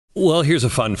Well, here's a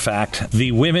fun fact.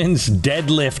 The women's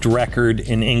deadlift record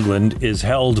in England is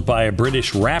held by a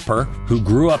British rapper who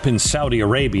grew up in Saudi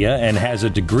Arabia and has a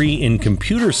degree in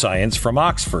computer science from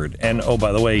Oxford. And, oh,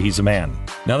 by the way, he's a man.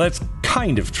 Now, that's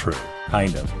kind of true.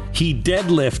 Kind of. He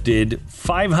deadlifted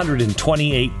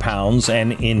 528 pounds,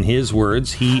 and in his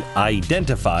words, he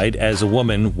identified as a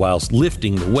woman whilst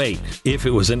lifting the weight. If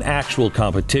it was an actual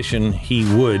competition,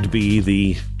 he would be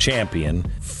the champion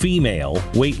female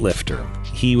weightlifter.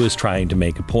 He was trying to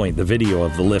make a point. The video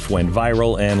of the lift went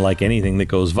viral, and like anything that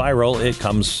goes viral, it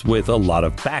comes with a lot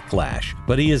of backlash.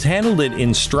 But he has handled it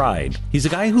in stride. He's a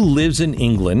guy who lives in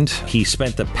England. He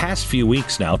spent the past few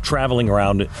weeks now traveling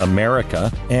around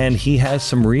America, and he has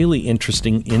some really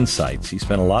interesting insights. He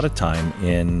spent a lot of time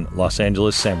in Los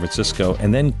Angeles, San Francisco,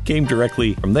 and then came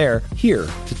directly from there here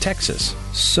to Texas.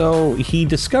 So he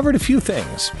discovered a few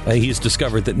things. He's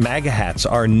discovered that MAGA hats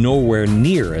are nowhere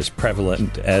near as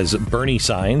prevalent as Bernie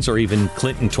signs or even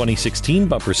Clinton 2016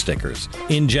 bumper stickers.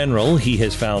 In general, he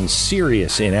has found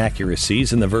serious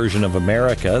inaccuracies in the version of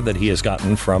America that he has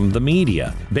gotten from the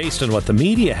media. Based on what the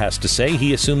media has to say,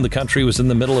 he assumed the country was in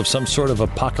the middle of some sort of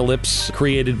apocalypse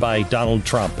created by Donald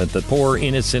Trump and the poor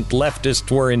innocent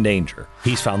leftists were in danger.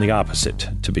 He's found the opposite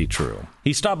to be true.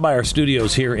 He stopped by our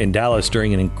studios here in Dallas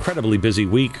during an incredibly busy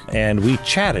week, and we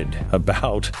chatted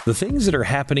about the things that are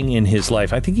happening in his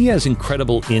life. I think he has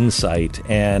incredible insight,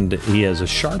 and he has a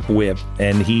sharp wit,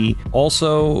 and he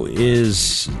also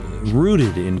is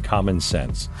rooted in common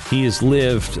sense. He has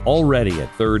lived already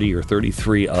at 30 or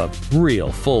 33 a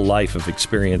real full life of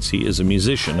experience. He is a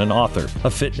musician, an author, a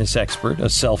fitness expert, a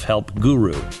self-help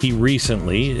guru. He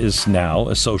recently is now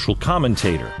a social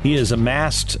commentator. He has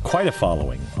amassed quite a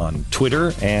following on Twitter,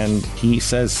 and he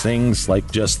says things like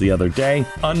just the other day,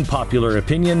 unpopular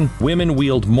opinion, women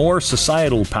wield more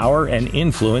societal power and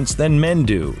influence than men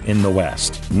do in the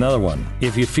West. Another one,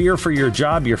 if you fear for your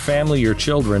job, your family, your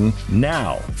children,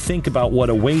 now think about what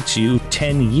awaits you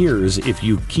 10 years if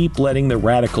you keep letting the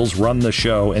radicals run the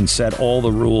show and set all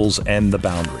the rules and the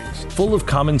boundaries. Full of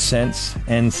common sense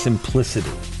and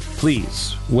simplicity.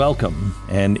 Please welcome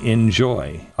and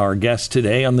enjoy our guest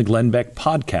today on the Glenn Beck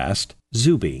podcast,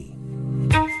 Zuby.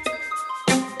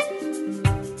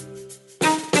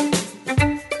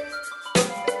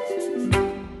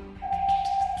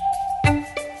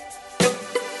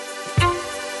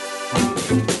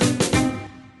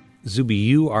 Zuby,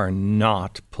 you are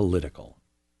not political,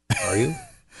 are you?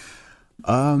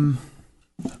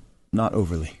 Not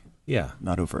overly. Yeah.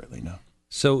 Not overtly, no.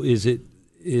 So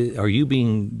are you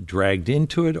being dragged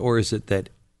into it, or is it that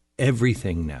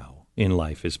everything now in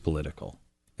life is political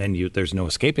and there's no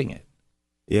escaping it?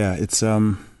 Yeah, it's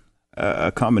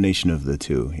a combination of the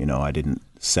two. You know, I didn't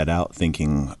set out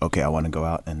thinking, okay, I want to go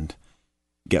out and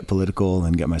get political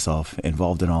and get myself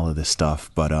involved in all of this stuff.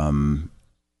 But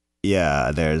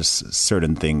yeah, there's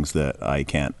certain things that I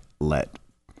can't let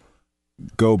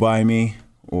go by me,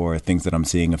 or things that I'm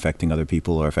seeing affecting other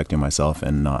people or affecting myself,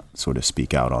 and not sort of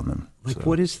speak out on them. Like,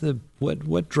 so.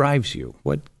 What drives you?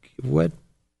 What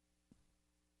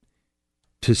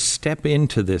to step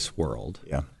into this world?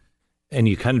 Yeah. And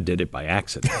you kind of did it by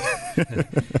accident.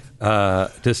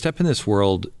 To step in this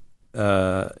world,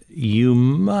 you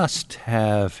must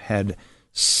have had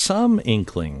some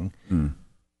inkling,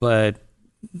 but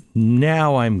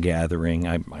now I'm gathering,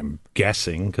 I'm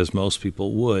guessing, because most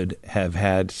people would have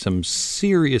had some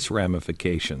serious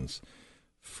ramifications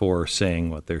for saying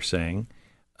what they're saying.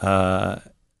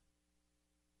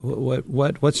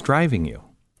 What's driving you?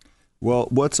 Well,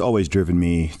 what's always driven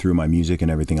me through my music and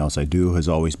everything else I do has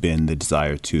always been the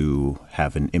desire to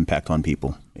have an impact on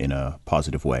people in a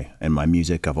positive way. And my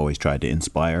music, I've always tried to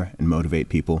inspire and motivate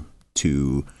people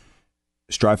to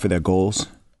strive for their goals.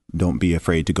 Don't be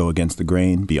afraid to go against the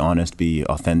grain. Be honest, be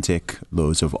authentic.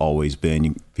 Those have always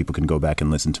been, people can go back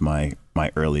and listen to my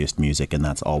earliest music, and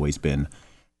that's always been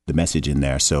the message in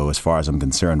there. So as far as I'm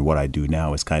concerned, what I do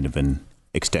now is kind of an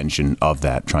extension of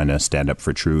that, trying to stand up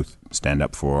for truth, stand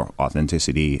up for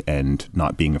authenticity, and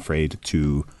not being afraid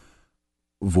to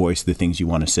voice the things you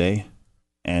want to say,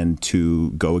 and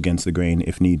to go against the grain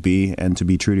if need be, and to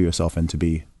be true to yourself and to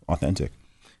be authentic.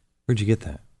 Where'd you get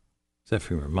that? Is that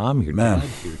from your mom, your dad,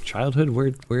 your childhood?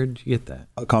 Where'd you get that?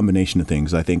 A combination of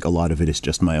things. I think a lot of it is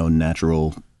just my own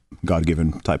natural,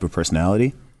 God-given type of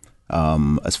personality.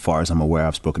 As far as I'm aware,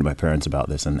 I've spoken to my parents about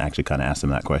this and actually kind of asked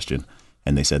them that question.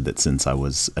 And they said that since I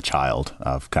was a child,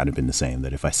 I've kind of been the same,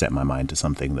 that if I set my mind to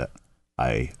something, that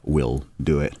I will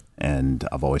do it. And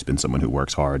I've always been someone who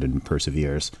works hard and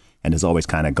perseveres, and has always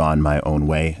kind of gone my own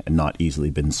way and not easily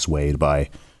been swayed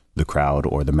by the crowd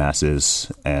or the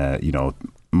masses. You know,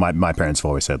 my parents have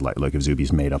always said, like, look, if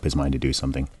Zuby's made up his mind to do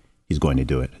something, he's going to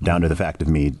do it. Down to the fact of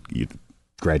me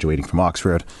graduating from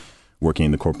Oxford, working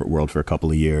in the corporate world for a couple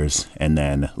of years, and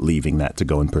then leaving that to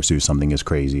go and pursue something as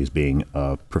crazy as being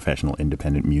a professional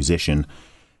independent musician.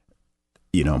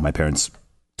 You know, my parents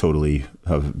totally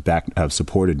have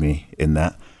supported me in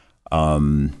that,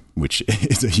 which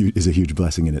is a huge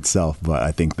blessing in itself. But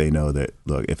I think they know that,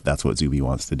 look, if that's what Zuby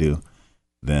wants to do,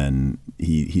 then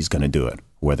he's going to do it,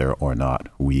 whether or not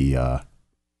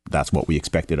that's what we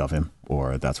expected of him,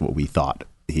 or that's what we thought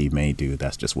he may do.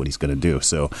 That's just what he's going to do.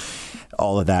 So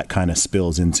all of that kind of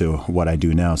spills into what I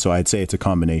do now. So I'd say it's a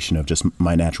combination of just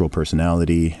my natural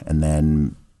personality and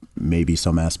then maybe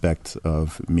some aspect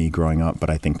of me growing up. But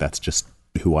I think that's just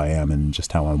who I am and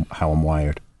just how I'm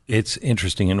wired. It's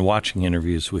interesting in watching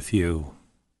interviews with you.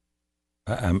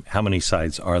 How many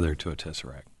sides are there to a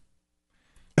tesseract?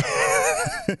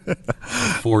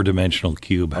 Four-dimensional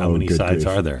cube. How many sides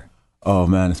are there? Oh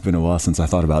man, it's been a while since I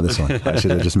thought about this one. I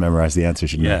should have just memorized the answer,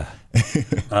 shouldn't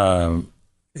I?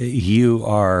 You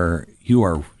are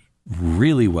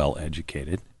really well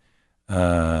educated.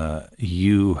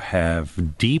 You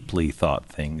have deeply thought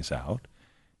things out.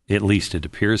 At least it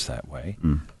appears that way.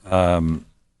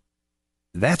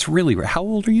 That's really rare. How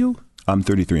old are you? I'm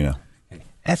 33 now.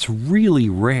 That's really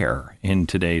rare in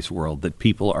today's world that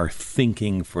people are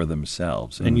thinking for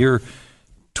themselves. And your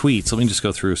tweets, let me just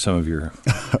go through some of your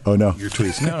your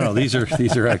tweets. No, these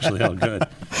are actually all good.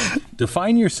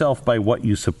 Define yourself by what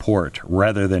you support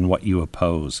rather than what you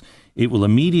oppose. It will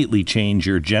immediately change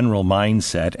your general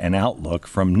mindset and outlook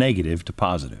from negative to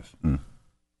positive.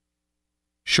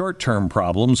 Short-term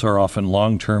problems are often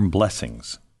long-term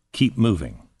blessings. Keep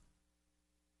moving.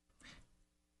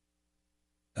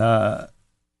 As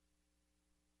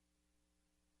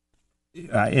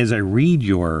I read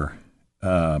your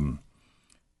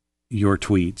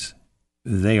tweets,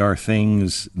 they are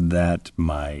things that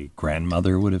my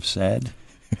grandmother would have said.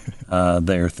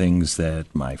 They are things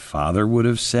that my father would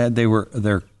have said.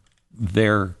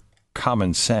 They're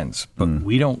common sense, but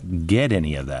we don't get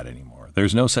any of that anymore.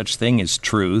 There's no such thing as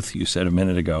truth. You said a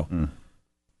minute ago.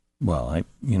 Well, I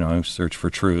search for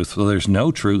truth. Well, there's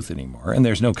no truth anymore, and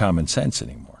there's no common sense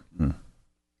anymore.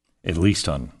 At least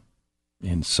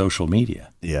in social media.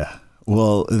 Yeah.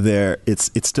 Well, it's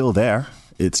still there.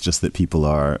 It's just that people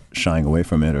are shying away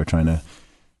from it or trying to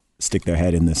stick their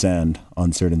head in the sand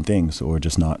on certain things, or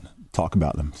just not talk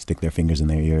about them, stick their fingers in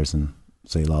their ears and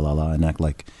say la la la and act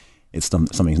like it's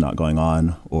something's not going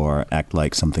on, or act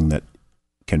like something that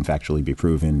can factually be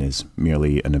proven is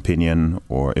merely an opinion,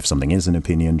 or if something is an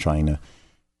opinion, trying to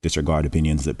disregard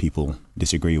opinions that people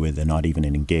disagree with and not even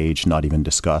engage, not even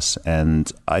discuss.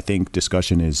 And I think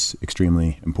discussion is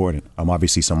extremely important. I'm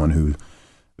obviously someone who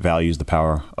values the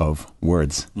power of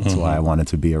words. That's why I wanted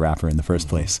to be a rapper in the first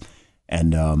place.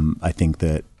 And I think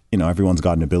that, everyone's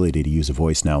got an ability to use a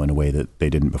voice now in a way that they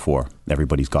didn't before.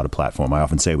 Everybody's got a platform. I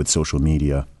often say with social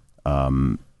media,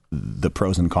 the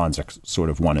pros and cons are sort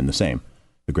of one and the same.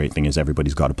 The great thing is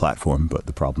everybody's got a platform, but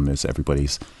the problem is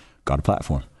everybody's got a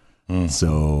platform.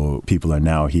 So people are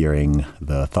now hearing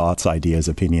the thoughts, ideas,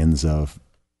 opinions of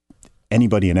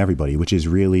anybody and everybody, which is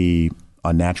really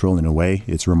unnatural in a way.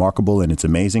 It's remarkable and it's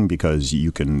amazing because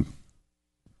you can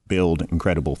build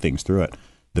incredible things through it.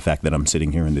 The fact that I'm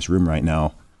sitting here in this room right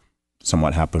now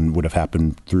would have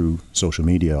happened through social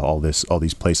media. All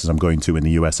these places I'm going to in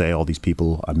the USA, all these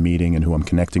people I'm meeting and who I'm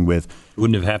connecting with. It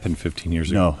wouldn't have happened 15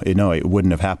 years ago. No, it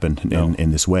wouldn't have happened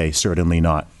in this way. Certainly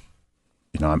not.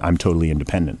 I'm totally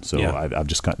independent. So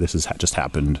this has just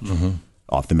happened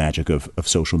off the magic of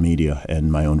social media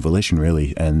and my own volition,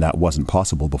 really. And that wasn't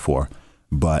possible before.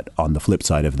 But on the flip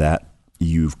side of that,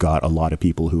 you've got a lot of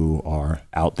people who are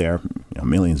out there,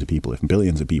 millions of people, if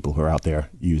billions of people who are out there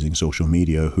using social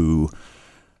media who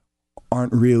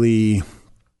aren't really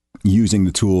using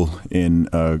the tool in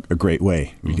a great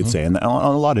way, you could say, and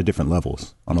on a lot of different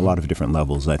levels.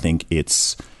 I think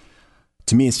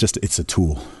to me, it's a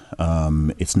tool.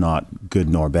 It's not good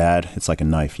nor bad. It's like a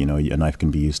knife. A knife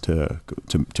can be used to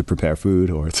prepare food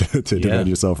or to defend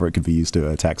yourself, or it could be used to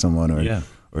attack someone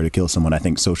or to kill someone. I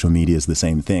think social media is the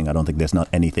same thing. I don't think there's not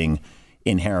anything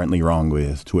inherently wrong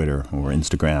with Twitter or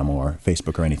Instagram or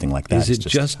Facebook or anything like that. It's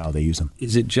just how they use them.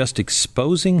 Is it just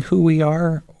exposing who we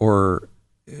are, or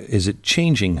is it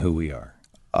changing who we are?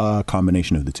 A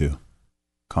combination of the two.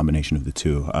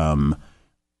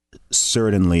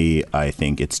 Certainly, I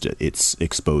think it's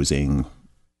exposing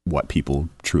what people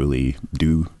truly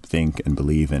do think and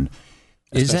believe. And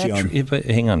is that true? But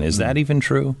hang on, is that even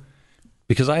true?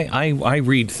 Because I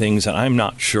read things and I'm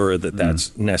not sure that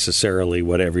that's necessarily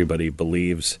what everybody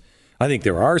believes. I think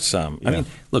there are some. I mean,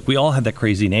 look, we all had that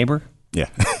crazy neighbor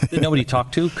that nobody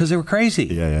talked to because they were crazy.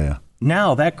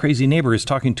 now that crazy neighbor is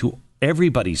talking to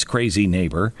everybody's crazy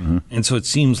neighbor. And so it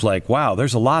seems like, wow,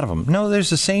 there's a lot of them. No,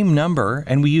 there's the same number,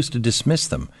 and we used to dismiss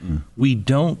them. We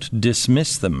don't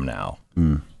dismiss them now.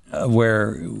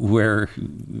 Where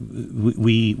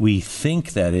we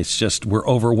think that it's just we're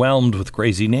overwhelmed with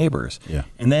crazy neighbors. Yeah.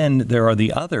 And then there are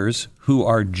the others who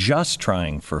are just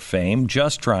trying for fame,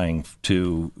 just trying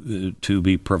to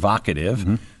be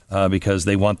provocative because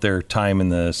they want their time in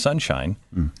the sunshine.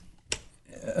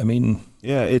 I mean...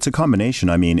 Yeah, it's a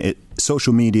combination. I mean,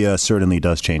 social media certainly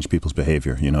does change people's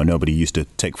behavior. You know, nobody used to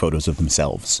take photos of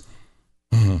themselves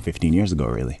 15 years ago,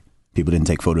 really. People didn't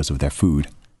take photos of their food,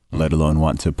 let alone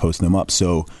want to post them up.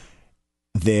 So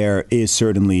there is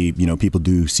certainly, you know, people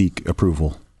do seek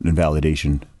approval and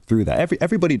validation through that.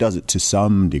 Everybody does it to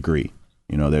some degree.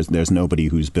 You know, there's nobody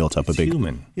who's built up a big...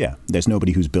 human. Yeah, there's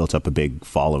nobody who's built up a big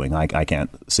following. I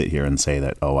can't sit here and say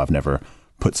that, oh, I've never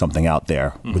put something out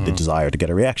there with the desire to get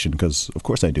a reaction, because of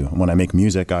course I do. When I make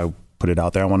music, I put it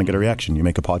out there. I want to get a reaction. You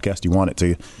make a podcast, you want it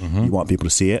to, you want people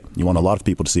to see it. You want a lot of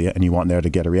people to see it, and you want there to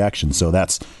get a reaction. So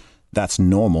that's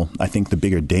normal. I think the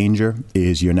bigger danger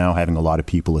is you're now having a lot of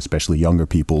people, especially younger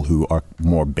people, who are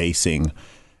more basing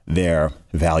their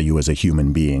value as a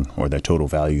human being or their total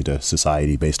value to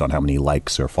society based on how many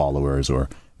likes or followers or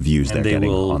views they're getting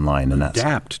online, and that's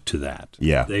adapt to that.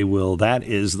 Yeah, they will. That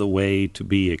is the way to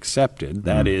be accepted.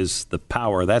 That is the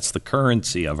power. That's the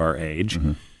currency of our age,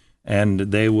 and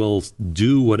they will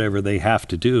do whatever they have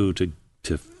to do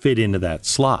to fit into that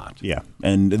slot. Yeah,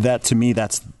 and that, to me,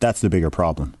 that's the bigger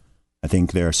problem. I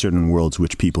think there are certain worlds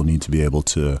which people need to be able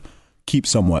to keep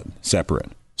somewhat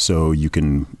separate. So you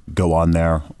can go on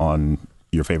there on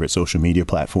your favorite social media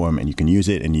platform and you can use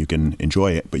it and you can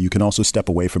enjoy it, but you can also step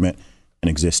away from it and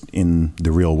exist in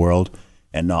the real world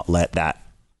and not let that,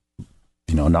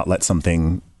 you know, not let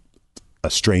something, a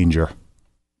stranger,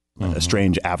 a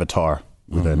strange avatar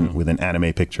with an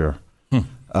anime picture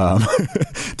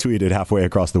tweeted halfway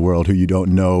across the world who you don't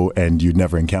know and you'd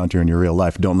never encounter in your real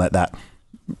life. Don't let that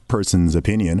person's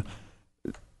opinion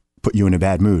put you in a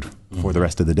bad mood for the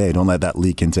rest of the day. Don't let that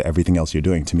leak into everything else you're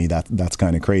doing. To me, that's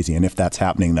kind of crazy. And if that's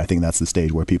happening, I think that's the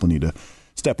stage where people need to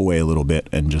step away a little bit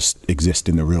and just exist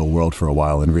in the real world for a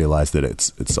while and realize that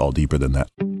it's all deeper than that.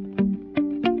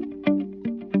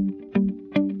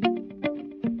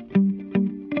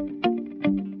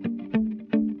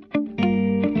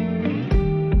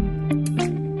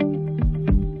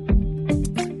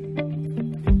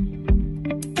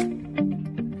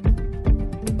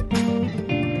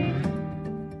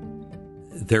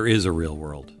 There is a real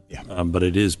world, yeah. But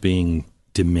it is being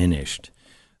diminished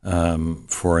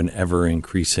for an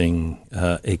ever-increasing,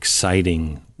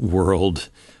 exciting world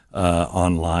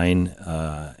online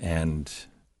and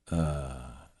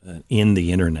in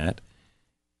the internet.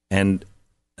 And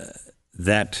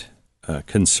that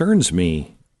concerns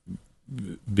me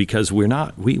because we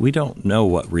don't know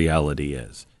what reality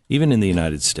is, even in the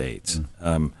United States.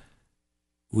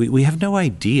 We have no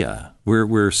idea.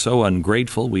 We're so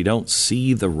ungrateful. We don't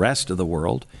see the rest of the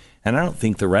world, and I don't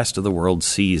think the rest of the world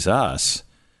sees us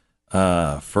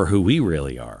for who we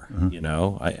really are. You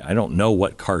know, I don't know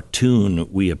what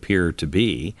cartoon we appear to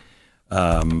be,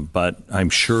 but I'm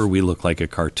sure we look like a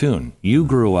cartoon. You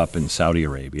grew up in Saudi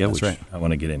Arabia, That's which right. I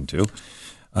want to get into.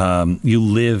 You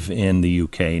live in the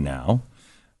UK now.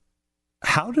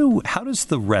 How does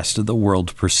the rest of the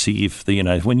world perceive the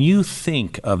United States? When you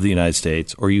think of the United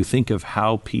States, or you think of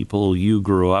how people you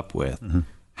grew up with,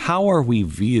 how are we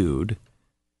viewed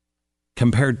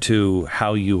compared to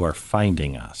how you are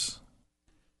finding us?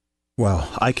 Well,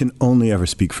 I can only ever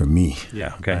speak for me.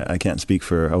 Yeah, okay. I can't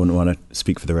speak I wouldn't want to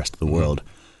speak for the rest of the world.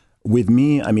 With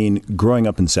me, I mean, growing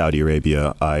up in Saudi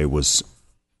Arabia,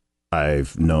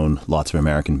 I've known lots of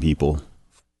American people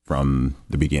from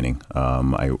the beginning.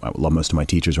 Most of my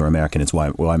teachers were American. It's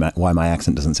why my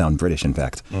accent doesn't sound British, in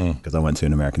fact, because I went to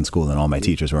an American school and all my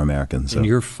teachers were American. So. And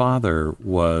your father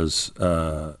was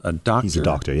a doctor. He's a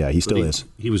doctor, yeah. He still is.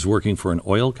 He was working for an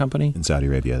oil company? In Saudi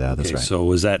Arabia, that's right. So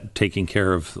was that taking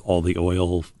care of all the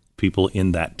oil people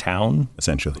in that town?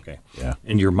 Essentially. Okay. Yeah.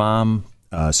 And your mom?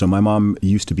 So my mom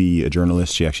used to be a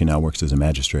journalist. She actually now works as a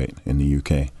magistrate in the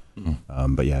UK.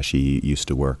 But yeah, she used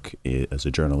to work as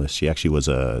a journalist. She actually was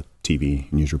a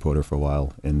TV news reporter for a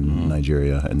while in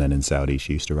Nigeria, and then in Saudi,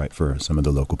 she used to write for some of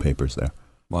the local papers there.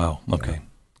 Wow. Okay. Yeah.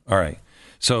 All right.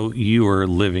 So you were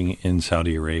living in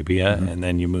Saudi Arabia, and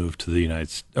then you moved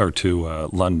to to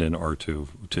London or to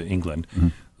England.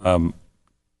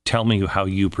 Tell me how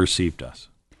you perceived us.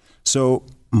 So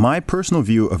my personal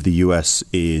view of the U.S.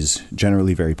 is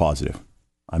generally very positive.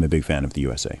 I'm a big fan of the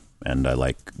USA, and I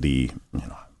like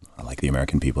like the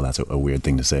American people. That's a weird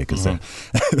thing to say because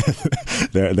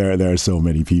there are so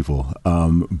many people.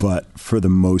 But for the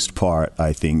most part,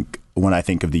 I think when I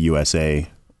think of the USA,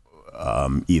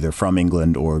 either from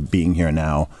England or being here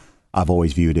now, I've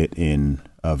always viewed it in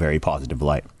a very positive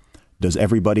light. Does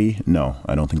everybody? No,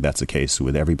 I don't think that's the case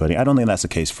with everybody. I don't think that's the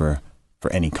case for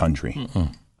any country.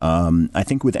 I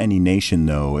think with any nation,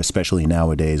 though, especially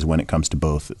nowadays when it comes to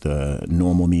both the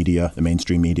normal media, the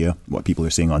mainstream media, what people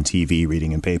are seeing on TV,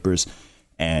 reading in papers,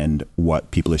 and what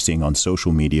people are seeing on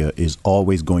social media is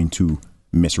always going to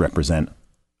misrepresent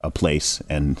a place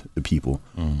and the people,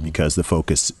 because the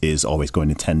focus is always going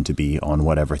to tend to be on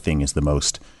whatever thing is the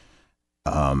most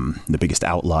the biggest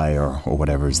outlier, or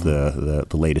whatever is the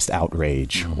latest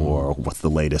outrage, or what's the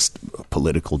latest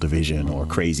political division or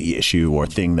crazy issue or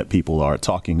thing that people are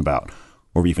talking about,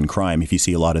 or even crime. If you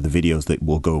see a lot of the videos that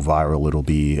will go viral, it'll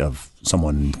be of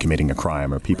someone committing a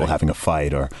crime or people having a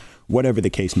fight or whatever the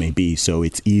case may be. So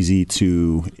it's easy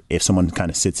to, if someone kind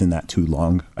of sits in that too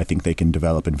long, I think they can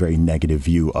develop a very negative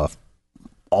view of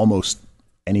almost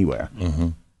anywhere.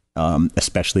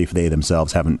 Especially if they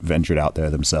themselves haven't ventured out there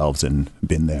themselves and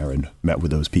been there and met with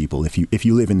those people. If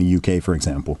you live in the UK, for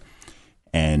example,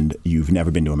 and you've never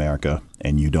been to America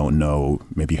and you don't know,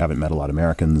 maybe you haven't met a lot of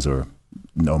Americans or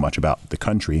know much about the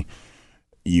country,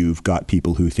 you've got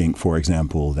people who think, for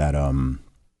example, that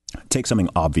take something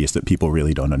obvious that people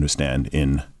really don't understand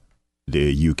in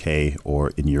the UK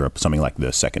or in Europe, something like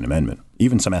the Second Amendment,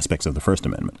 even some aspects of the First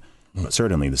Amendment, but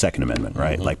certainly the Second Amendment,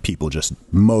 right? Like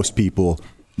most people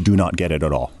do not get it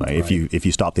at all. Right? If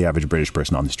you stop the average British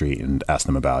person on the street and ask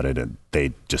them about it, and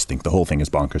they just think the whole thing is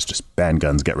bonkers, just ban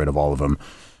guns, get rid of all of them.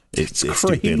 It's crazy.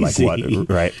 Stupid. Like what?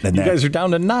 Right? And you guys are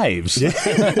down to knives. Yeah.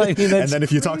 I mean, and then if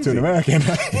you talk to an American,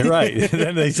 right?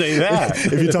 Then they say that.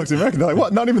 If you talk to an American, they're like,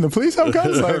 "What? Not even the police have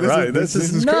guns?" Like, this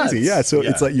is crazy. Yeah. So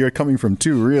it's like you're coming from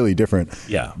two really different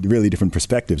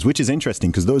perspectives, which is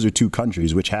interesting because those are two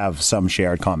countries which have some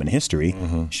shared common history,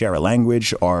 share a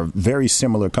language, are very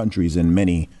similar countries in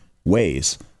many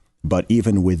ways. But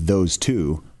even with those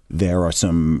two, there are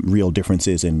some real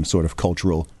differences in sort of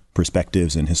cultural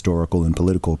perspectives and historical and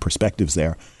political perspectives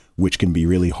there, which can be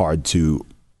really hard to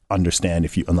understand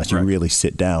unless you really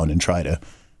sit down and try to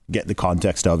get the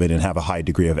context of it and have a high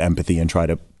degree of empathy and try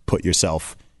to put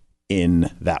yourself in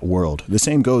that world. The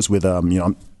same goes with,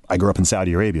 I grew up in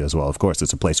Saudi Arabia as well. Of course,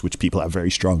 it's a place which people have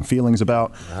very strong feelings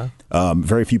about.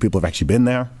 Very few people have actually been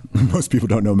there. Most people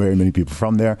don't know very many people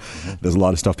from there. There's a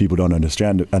lot of stuff people don't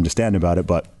understand about it,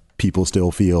 but people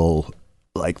still feel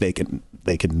like they can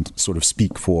sort of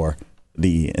speak for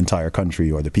the entire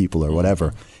country or the people or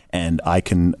whatever. And I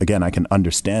can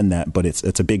understand that, but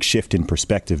it's a big shift in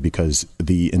perspective because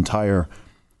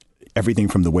everything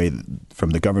from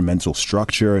the governmental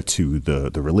structure to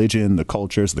the religion, the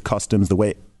cultures, the customs,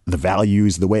 the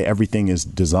values, the way everything is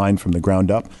designed from the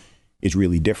ground up is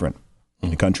really different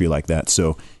in a country like that.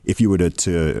 So if you were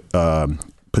to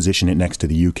position it next to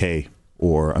the UK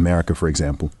or America, for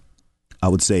example, I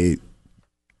would say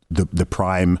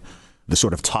the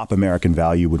sort of top American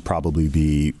value would probably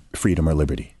be freedom or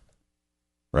liberty,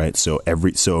 right? So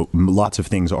lots of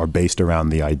things are based around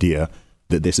the idea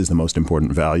that this is the most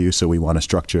important value. So we want to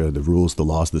structure the rules, the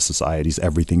laws, the societies,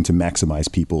 everything to maximize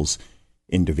people's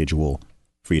individual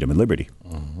freedom and liberty.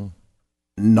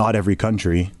 Not every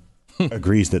country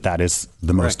agrees that is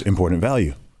the most important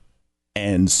value.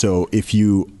 And so if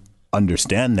you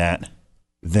understand that,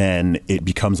 then it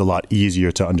becomes a lot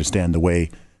easier to understand the way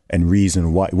and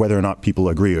reason why, whether or not people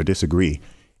agree or disagree.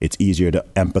 It's easier to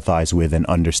empathize with and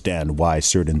understand why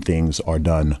certain things are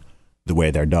done the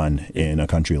way they're done in a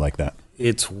country like that.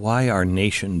 It's why our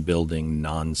nation building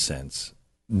nonsense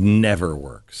never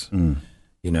works.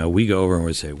 We go over and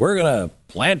we say, we're going to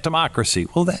plant democracy.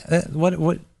 Well,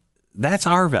 that's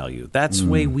our value. That's the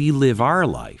way we live our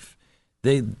life.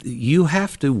 You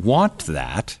have to want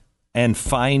that and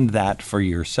find that for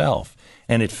yourself.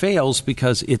 And it fails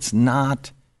because it's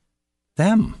not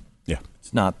them. Yeah.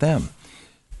 It's not them.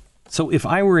 So if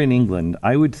I were in England,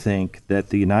 I would think that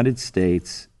the United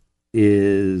States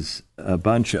is a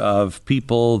bunch of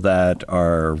people that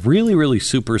are really, really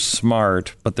super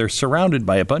smart, but they're surrounded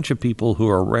by a bunch of people who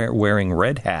are wearing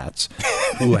red hats,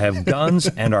 who have guns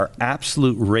and are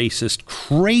absolute racist,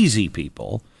 crazy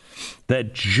people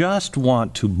that just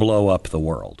want to blow up the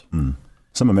world.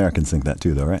 Some Americans think that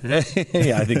too, though, right?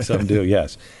 Yeah, I think some do,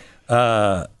 yes.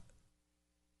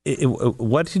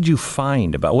 What did you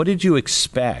find what did you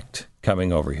expect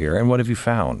coming over here, and what have you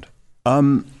found?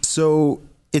 So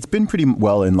It's been pretty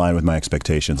well in line with my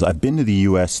expectations. I've been to the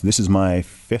U.S. This is my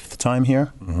 5th time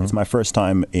here. Mm-hmm. It's my first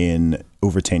time in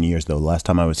over 10 years, though. The last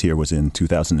time I was here was in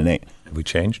 2008. Have we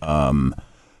changed?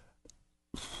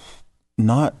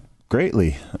 Not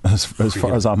greatly, as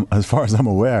far as I'm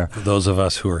aware. For those of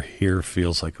us who are here,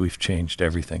 feels like we've changed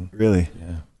everything. Really?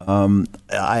 Yeah.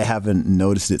 I haven't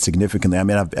noticed it significantly. I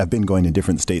mean, I've been going to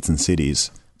different states and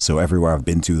cities. So everywhere I've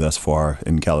been to thus far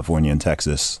in California and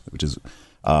Texas, which is...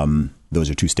 those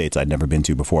are 2 states I'd never been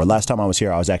to before. Last time I was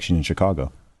here, I was actually in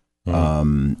Chicago.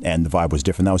 Mm-hmm. And the vibe was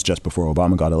different. That was just before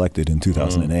Obama got elected in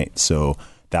 2008. Mm-hmm. So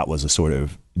that was a sort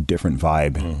of different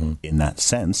vibe in that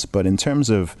sense. But in terms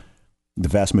of the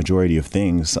vast majority of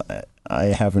things, I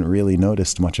haven't really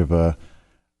noticed much of a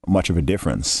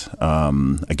difference.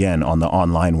 Again, on the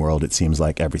online world, it seems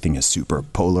like everything is super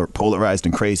polarized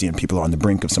and crazy, and people are on the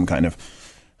brink of some kind of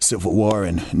civil war,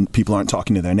 and people aren't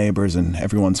talking to their neighbors, and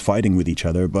everyone's fighting with each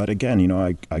other. But again,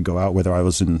 I go out, whether I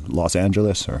was in Los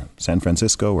Angeles or San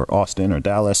Francisco or Austin or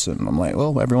Dallas, and I'm like,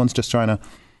 well, everyone's just trying to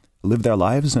live their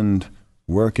lives and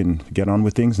work and get on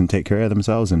with things and take care of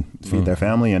themselves and feed their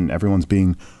family, and everyone's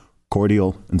being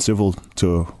cordial and civil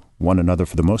to one another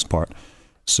for the most part.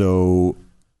 So,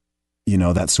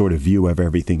 that sort of view of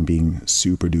everything being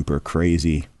super duper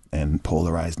crazy and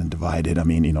polarized and divided, I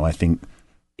mean, I think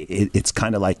it's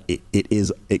kind of like it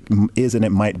is and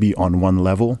it might be on one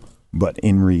level, but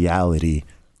in reality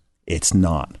it's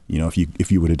not.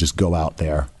 If you were to just go out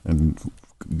there and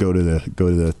go to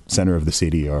the center of the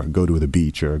city or go to the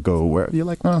beach or go where, you're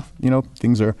like,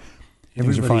 things are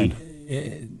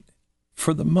fine.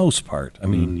 For the most part, I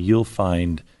mean, you'll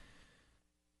find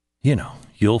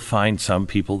some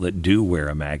people that do wear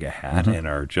a MAGA hat and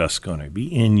are just going to be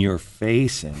in your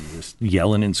face and just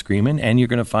yelling and screaming. And you're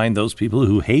going to find those people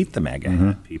who hate the MAGA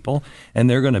hat people, and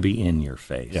they're going to be in your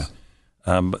face. Yeah.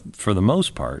 But for the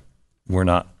most part, we're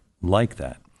not like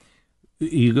that.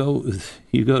 You go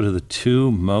to the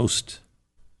 2 most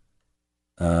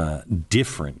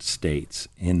different states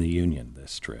in the union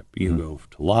this trip. You go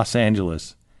to Los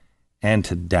Angeles and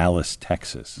to Dallas,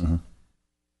 Texas.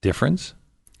 Difference?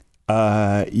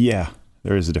 Yeah,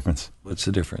 there is a difference. What's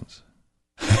the difference?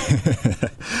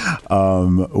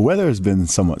 Weather has been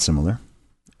somewhat similar,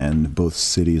 and both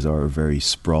cities are very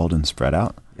sprawled and spread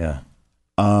out. Yeah.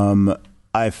 I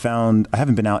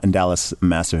haven't been out in Dallas a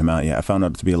massive amount yet. I found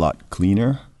it to be a lot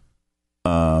cleaner.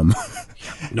 No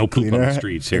poop on the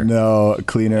streets here. No,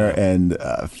 cleaner and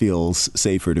feels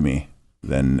safer to me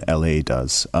than LA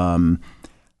does.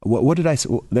 What did I say?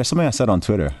 There's something I said on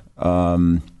Twitter.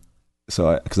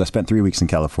 Because I spent 3 weeks in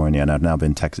California, and I've now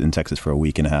been in Texas for a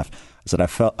week and a half. I said I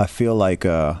felt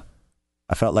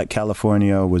like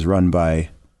California was run by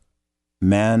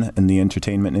man in the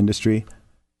entertainment industry,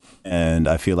 and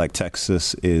I feel like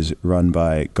Texas is run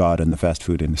by God in the fast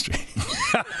food industry.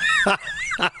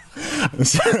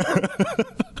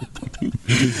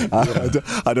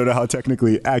 I don't know how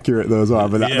technically accurate those are,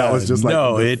 but that was just like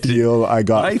the feel I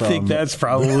got. I think that's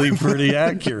probably pretty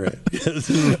accurate.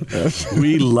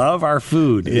 We love our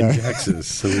food in Texas.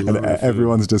 So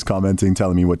everyone's just commenting,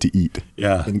 telling me what to eat.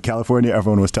 Yeah. In California,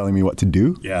 everyone was telling me what to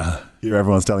do. Yeah. Here,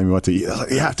 everyone's telling me what to eat.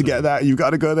 Like, you have to get that. You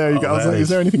got to go there. Is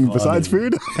there anything besides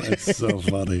food? That's so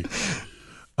funny.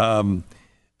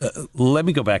 Let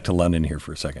me go back to London here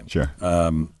for a second. Sure.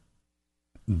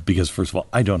 Because first of all,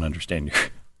 I do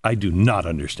not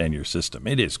understand your system.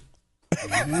 It is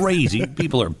crazy.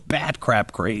 People are bat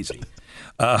crap crazy.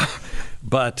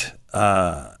 But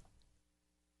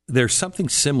there's something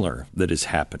similar that is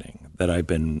happening that I've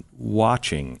been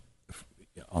watching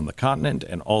on the continent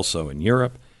and also in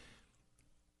Europe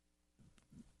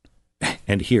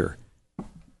and here.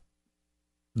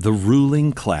 The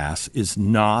ruling class is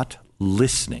not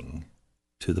listening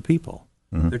to the people.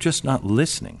 They're just not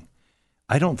listening.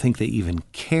 I don't think they even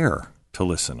care to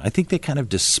listen. I think they kind of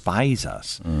despise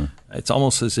us. It's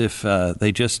almost as if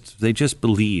they just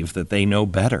believe that they know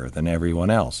better than everyone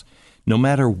else. No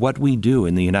matter what we do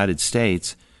in the United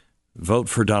States, vote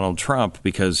for Donald Trump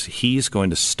because he's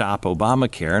going to stop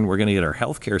Obamacare and we're going to get our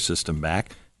health care system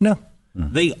back. No.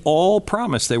 They all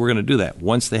promised they were going to do that.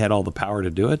 Once they had all the power to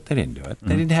do it, they didn't do it.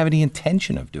 They didn't have any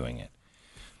intention of doing it.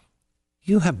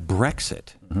 You have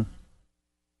Brexit.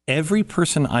 Every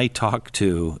person I talk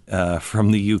to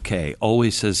from the UK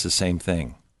always says the same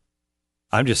thing.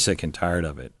 I'm just sick and tired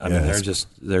of it. I mean,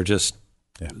 they're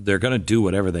going to do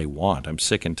whatever they want. I'm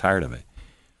sick and tired of it.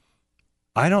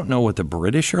 I don't know what the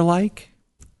British are like,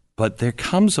 but there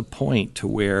comes a point to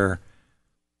where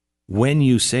when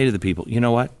you say to the people, you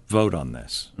know what, vote on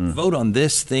this. Vote on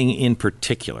this thing in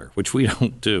particular, which we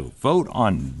don't do. Vote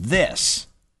on this.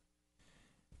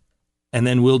 and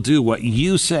then we'll do what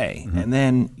you say, and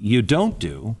then you don't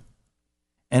do.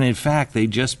 And in fact, they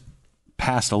just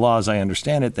passed a law, as I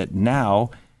understand it, that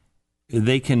now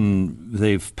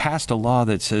they've passed a law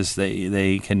that says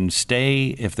they can stay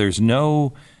if there's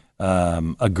no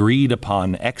agreed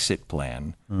upon exit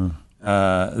plan.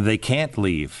 They can't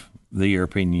leave the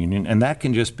European Union, and that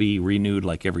can just be renewed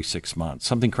like every 6 months,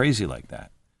 something crazy like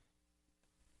that.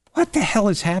 What the hell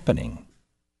is happening?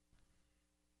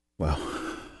 Well,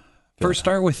 first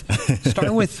start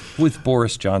with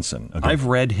Boris Johnson. Okay. I've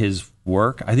read his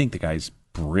work. I think the guy's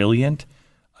brilliant.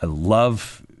 I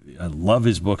love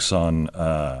his books on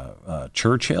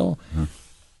Churchill.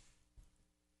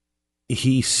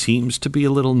 He seems to be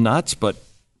a little nuts, but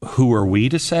who are we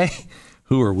to say?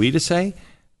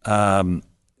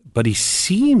 But he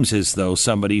seems as though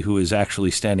somebody who is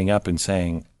actually standing up and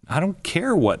saying, I don't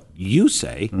care what you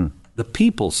say. The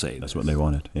people say that's what they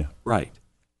wanted. Yeah. Right.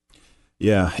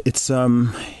 Yeah. It's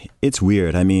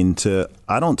weird. I mean,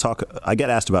 I get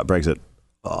asked about Brexit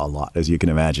a lot, as you can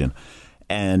imagine.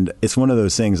 And it's one of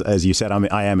those things, as you said,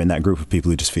 I am in that group of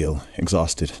people who just feel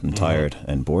exhausted and tired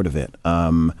and bored of it.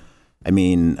 I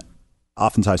mean,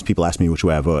 oftentimes people ask me which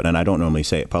way I vote, and I don't normally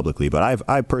say it publicly, but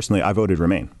I personally voted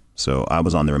Remain. So I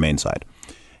was on the Remain side.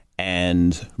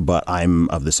 But I'm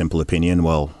of the simple opinion,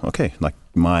 well, okay, like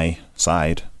my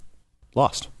side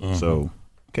lost. So,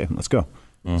 okay, let's go.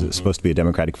 Is it supposed to be a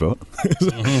democratic vote?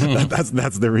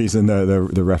 That's the reason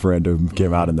the referendum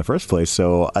came out in the first place.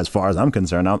 So as far as I'm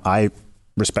concerned, I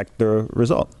respect the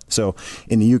result. So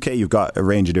in the UK, you've got a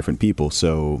range of different people.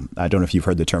 So I don't know if you've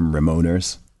heard the term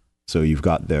Remoaners. So you've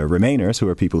got the Remainers, who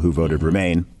are people who voted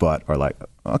Remain, but are like,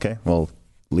 okay, well,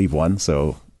 leave one.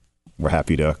 So we're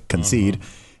happy to concede.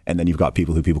 And then you've got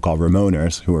people call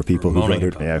Remoaners, who are people who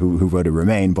voted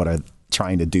Remain, but are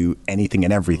trying to do anything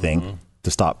and everything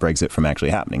to stop Brexit from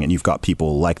actually happening. And you've got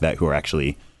people like that who are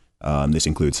actually, this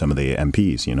includes some of the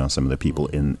MPs, some of the people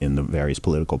in the various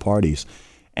political parties.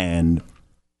 And,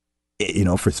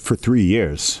 for 3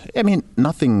 years, I mean,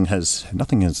 nothing has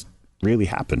really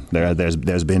happened.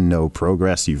 There's been no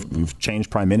progress. You've changed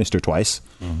prime minister twice.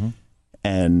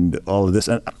 And all of this.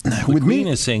 The Queen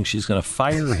is saying she's going to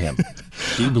fire him.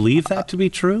 Do you believe that to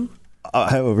be true?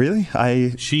 Really?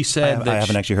 She said I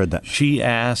haven't actually heard that. She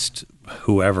asked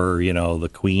whoever, the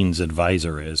Queen's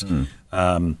advisor is,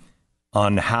 on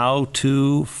how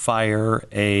to fire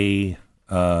a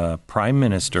prime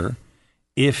minister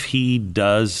if he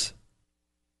does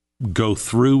go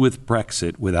through with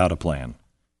Brexit without a plan.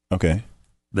 Okay.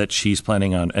 That she's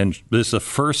planning on. And this is the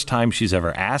first time she's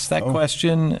ever asked that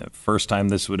question, first time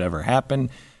this would ever happen.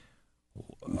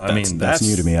 That's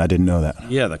new to me. I didn't know that.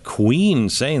 Yeah, the Queen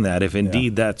saying that, if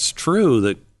indeed that's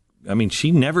true,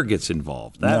 she never gets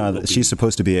involved. She's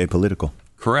supposed to be apolitical.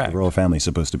 Correct. The royal family is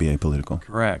supposed to be apolitical.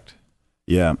 Correct.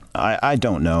 Yeah, I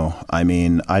don't know. I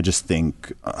mean, I just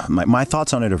think my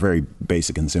thoughts on it are very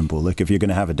basic and simple. Like, if you're going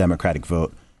to have a democratic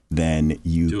vote, then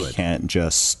you can't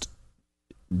just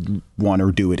want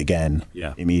to do it again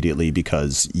immediately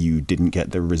because you didn't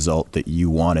get the result that you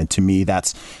wanted. To me,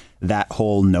 that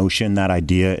whole notion, that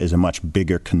idea is a much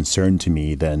bigger concern to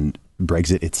me than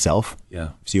Brexit itself.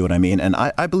 Yeah. See what I mean? And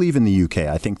I believe in the UK.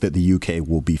 I think that the UK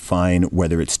will be fine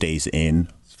whether it stays in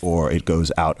or it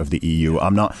goes out of the EU.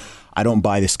 I don't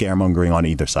buy the scaremongering on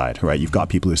either side, right? You've got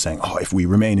people who are saying, if we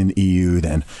remain in the EU,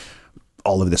 then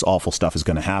all of this awful stuff is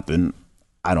going to happen.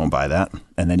 I don't buy that.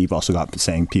 And then you've also got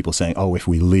people saying, if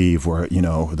we leave,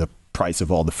 the price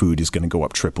of all the food is going to go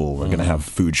up triple. We're going to have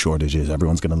food shortages.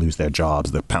 Everyone's going to lose their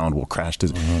jobs. The pound will crash.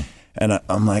 And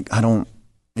I'm like,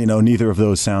 neither of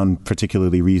those sound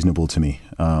particularly reasonable to me.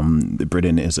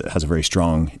 Britain has a very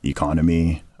strong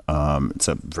economy. It's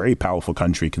a very powerful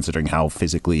country considering how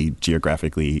physically,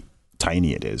 geographically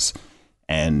tiny it is.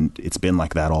 And it's been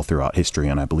like that all throughout history.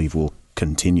 And I believe will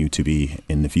continue to be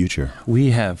in the future. We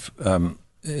have...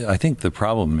 I think the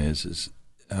problem is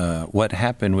what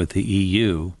happened with the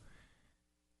EU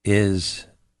is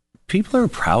people are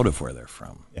proud of where they're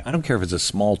from. Yeah. I don't care if it's a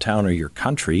small town or your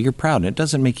country, you're proud. And it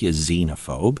doesn't make you a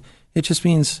xenophobe. It just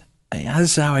means,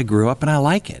 this is how I grew up and I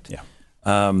like it. Yeah.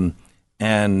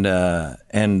 And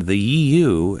the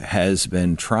EU has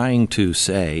been trying to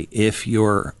say, if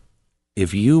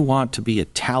you want to be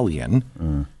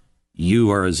Italian,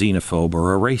 you are a xenophobe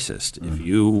or a racist. If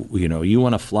you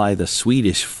want to fly the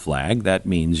Swedish flag, that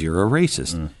means you're a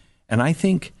racist. And I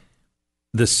think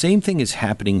the same thing is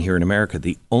happening here in America.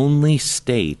 The only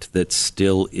state that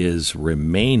still is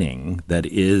remaining that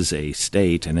is a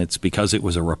state, and it's because it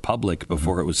was a republic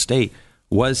before it was state,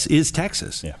 is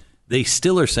Texas. Yeah. They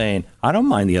still are saying, I don't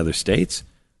mind the other states,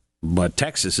 but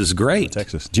Texas is great.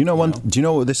 Texas. Do you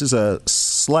know this is a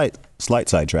slight slight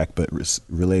sidetrack, but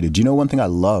related. Do you know one thing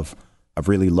I've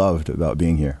really loved about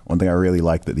being here? One thing I really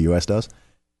like that the U.S. does?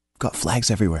 Got flags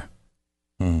everywhere.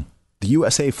 Mm. The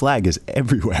USA flag is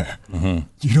everywhere. Mm-hmm.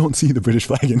 You don't see the British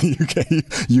flag in the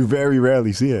UK. You very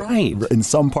rarely see it. Right. In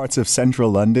some parts of central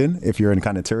London, if you're in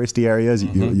kind of touristy areas,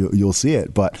 you'll see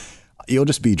it. But you'll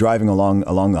just be driving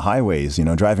along the highways,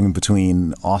 driving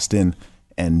between Austin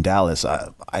and Dallas.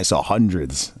 I saw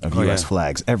hundreds of US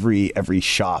flags, every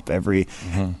shop,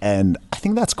 and I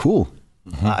think that's cool.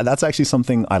 Mm-hmm. That's actually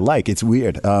something I like. It's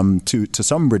weird. To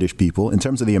some British people, in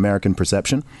terms of the American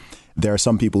perception, there are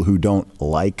some people who don't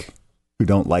like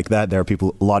that. There are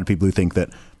a lot of people who think that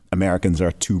Americans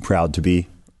are too proud to be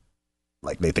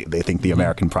like they think the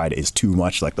American pride is too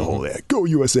much, like the whole go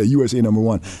USA number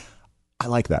one. I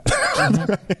like that.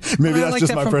 Maybe that's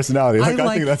just my personality. I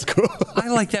think that's cool. I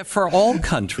like that for all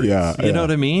countries. You know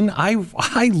what I mean?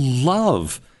 I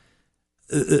love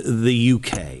the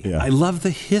UK. Yeah. I love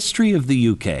the history of the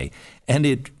UK,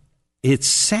 and it's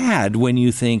sad when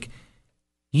you think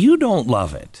you don't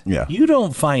love it. Yeah. You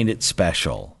don't find it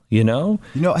special. I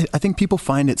think people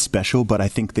find it special, but I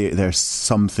think there's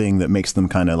something that makes them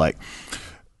kind of like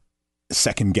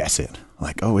second guess it.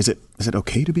 Like, oh, is it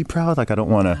okay to be proud? Like, I don't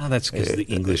want to. Oh, that's because the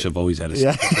English have always had a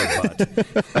stick up their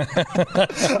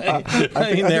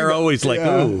butt. They're always like,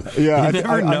 oh, you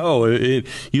never know.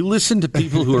 You listen to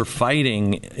people who are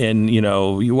fighting, and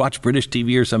you watch British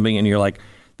TV or something, and you're like,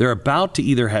 they're about to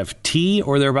either have tea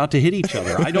or they're about to hit each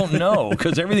other. I don't know,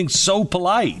 because everything's so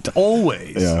polite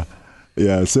always.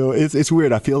 Yeah. So it's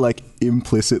weird. I feel like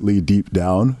implicitly deep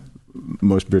down,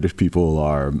 most British people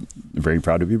are very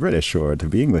proud to be British or to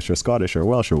be English or Scottish or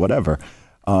Welsh or whatever.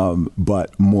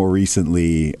 But more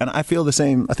recently, and I feel the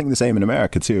same. I think the same in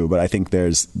America too. But I think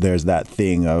there's that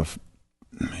thing of,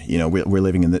 we're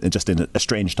living in a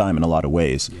strange time in a lot of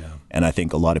ways. Yeah. And I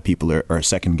think a lot of people are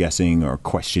second guessing or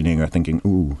questioning or thinking,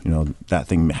 ooh, that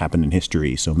thing happened in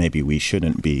history, so maybe we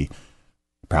shouldn't be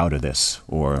proud of this,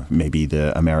 or maybe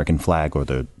the American flag or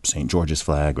the St. George's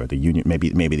flag or the Union.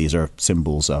 Maybe these are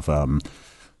symbols of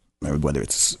whether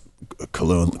it's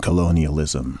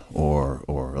colonialism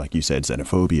or like you said,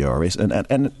 xenophobia or race.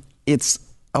 And it's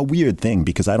a weird thing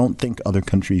because I don't think other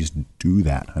countries do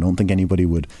that. I don't think anybody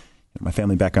would. My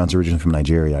family background's originally from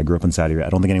Nigeria. I grew up in Saudi Arabia. I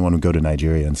don't think anyone would go to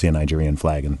Nigeria and see a Nigerian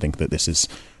flag and think that this is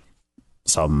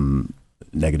some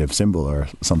negative symbol or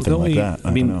something like that.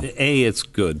 I mean, it's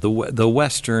good. The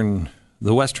Western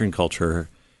culture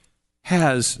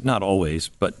has, not always,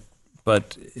 but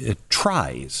it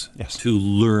tries to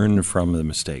learn from the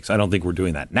mistakes. I don't think we're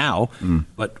doing that now,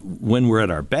 but when we're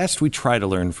at our best, we try to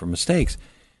learn from mistakes.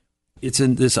 It's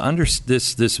in this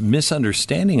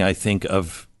misunderstanding, I think,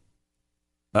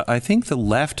 I think the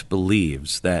left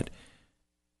believes that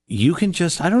you can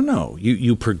just, I don't know,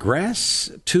 you progress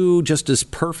to just this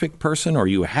perfect person, or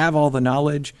you have all the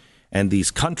knowledge, and these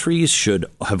countries should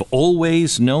have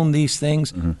always known these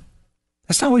things. Mm-hmm.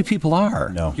 That's not the way people are.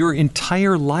 No. Your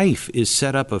entire life is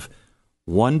set up of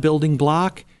one building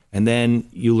block, and then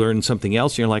you learn something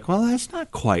else, and you're like, well, that's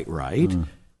not quite right. Mm.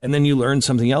 And then you learn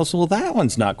something else, well, that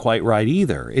one's not quite right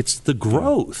either. It's the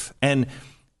growth. And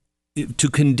to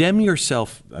condemn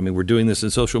yourself, I mean, we're doing this in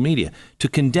social media, to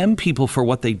condemn people for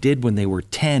what they did when they were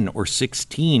 10 or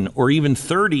 16 or even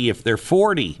 30 if they're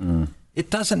 40, it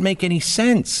doesn't make any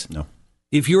sense. No.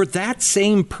 If you're that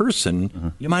same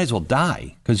person, you might as well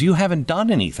die because you haven't done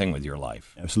anything with your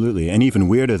life. Absolutely. And even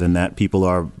weirder than that, people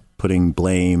are putting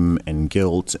blame and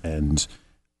guilt and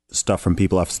stuff from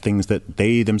people off things that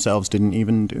they themselves didn't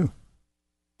even do.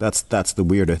 That's the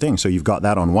weirder thing. So you've got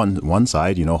that on one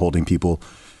side, holding people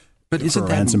for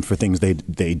ransom for things they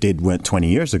did 20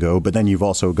 years ago. But then you've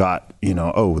also got,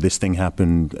 this thing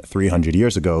happened 300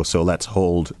 years ago, so let's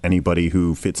hold anybody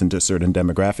who fits into certain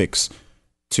demographics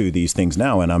to these things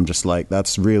now. And I'm just like,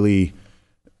 that's really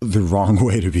the wrong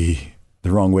way to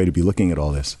be looking at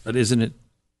all this. But isn't it,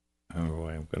 I'm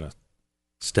going to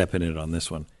step in it on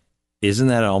this one. Isn't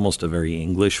that almost a very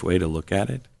English way to look at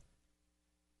it?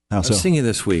 How so? I was thinking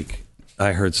this week,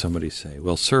 I heard somebody say,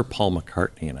 well, Sir Paul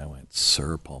McCartney. And I went,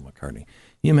 Sir Paul McCartney.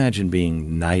 You imagine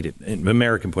being knighted, in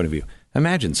American point of view.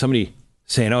 Imagine somebody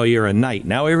saying, oh, you're a knight.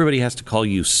 Now everybody has to call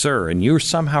you sir, and you're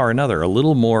somehow or another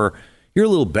you're a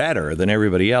little better than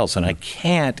everybody else. And I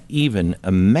can't even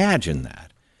imagine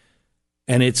that.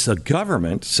 And it's a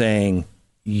government saying,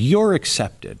 you're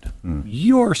accepted.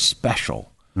 You're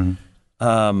special.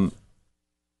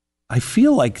 I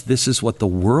feel like this is what the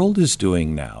world is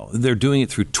doing now. They're doing it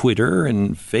through Twitter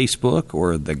and Facebook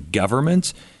or the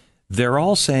governments. They're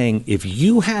all saying, if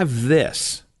you have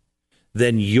this,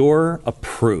 then you're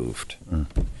approved.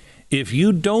 If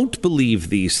you don't believe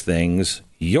these things,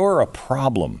 you're a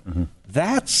problem. Mm-hmm.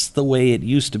 That's the way it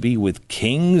used to be with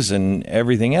kings and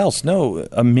everything else. No,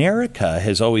 America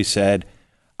has always said,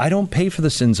 I don't pay for the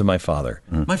sins of my father.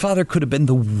 Mm-hmm. My father could have been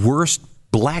the worst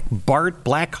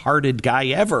black-hearted guy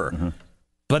ever. Mm-hmm.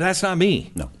 But that's not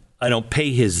me. No. I don't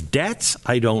pay his debts.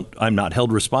 I'm not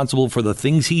held responsible for the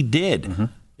things he did. Mm-hmm.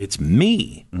 It's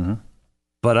me. Mm-hmm.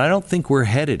 But I don't think we're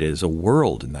headed as a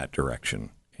world in that direction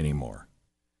anymore.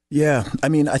 Yeah, I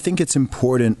mean, I think it's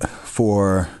important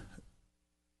for.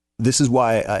 This is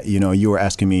why you were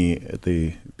asking me at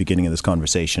the beginning of this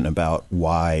conversation about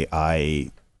why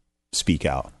I speak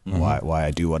out, mm-hmm. why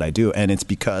I do what I do, and it's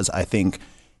because I think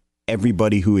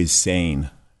everybody who is sane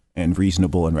and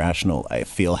reasonable and rational, I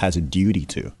feel, has a duty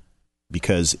to.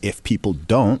 Because if people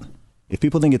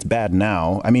think it's bad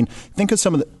now, I mean, think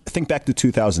back to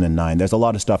 2009. There's a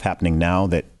lot of stuff happening now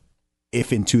that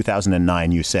if in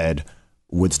 2009 you said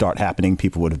would start happening,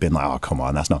 people would have been like, oh, come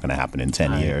on, that's not going to happen in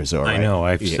 10 years. Or I know,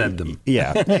 I've said them.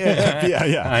 Yeah.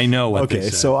 I know what they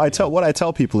said. So what I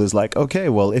tell people is like, okay,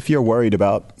 well, if you're worried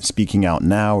about speaking out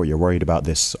now, or you're worried about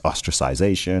this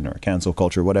ostracization or cancel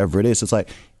culture, whatever it is, it's like,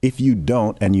 if you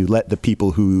don't, and you let the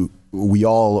people who we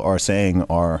all are saying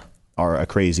are a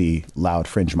crazy, loud,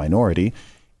 fringe minority,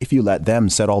 if you let them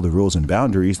set all the rules and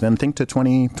boundaries, then think to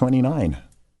 2029.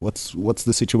 What's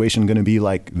the situation going to be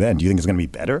like then? Do you think it's going to be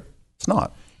better? It's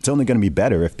not. It's only going to be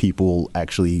better if people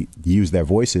actually use their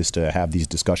voices to have these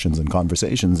discussions and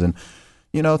conversations and,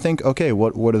 think, okay,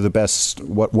 what are the best,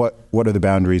 what are the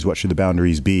boundaries? What should the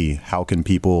boundaries be? How can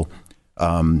people,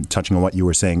 touching on what you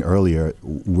were saying earlier,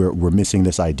 we're missing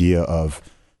this idea of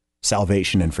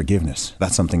salvation and forgiveness.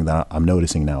 That's something that I'm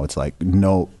noticing now. It's like,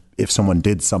 no, if someone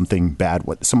did something bad,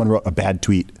 someone wrote a bad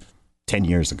tweet 10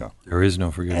 years ago. There is no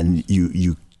forgiveness.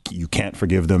 And you can't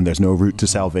forgive them. There's no route to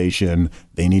salvation.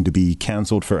 They need to be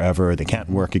canceled forever. They can't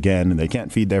work again and they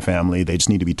can't feed their family. They just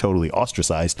need to be totally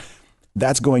ostracized.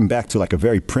 That's going back to like a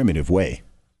very primitive way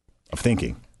of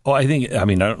thinking. Oh, I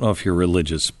don't know if you're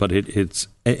religious, but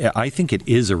I think it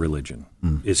is a religion.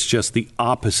 Mm. It's just the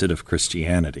opposite of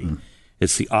Christianity. Mm.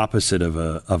 It's the opposite of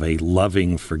a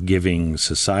loving, forgiving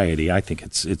society. I think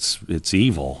it's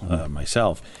evil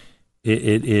myself.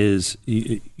 It is,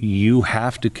 you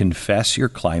have to confess your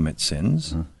climate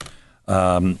sins.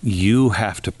 You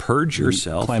have to purge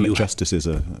yourself. Climate justice is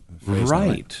a phrase.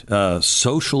 Right.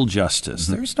 Social justice.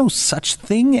 Mm-hmm. There's no such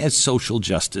thing as social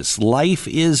justice. Life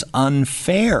is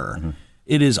unfair. Mm-hmm.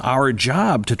 It is our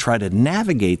job to try to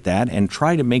navigate that and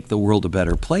try to make the world a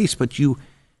better place. But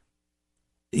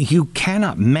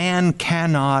man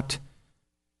cannot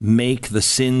make the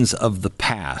sins of the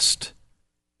past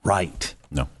right.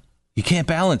 No. You can't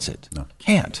balance it. No.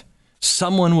 Can't.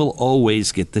 Someone will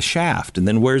always get the shaft, and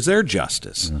then where's their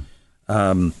justice?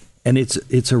 Mm-hmm. And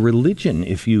it's a religion.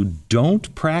 If you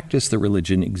don't practice the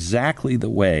religion exactly the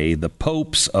way the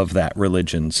popes of that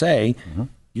religion say, mm-hmm.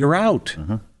 you're out.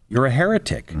 Mm-hmm. You're a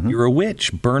heretic. Mm-hmm. You're a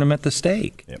witch. Burn them at the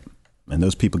stake. Yep. And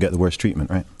those people get the worst treatment,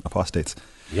 right? Apostates.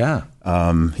 Yeah.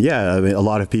 I mean, a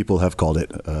lot of people have called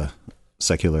it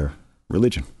secular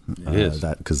religion. It is.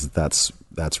 Because that's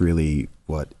really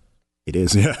what it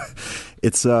is. Yeah.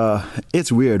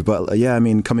 It's weird, but yeah, I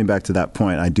mean, coming back to that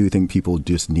point, I do think people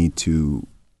need to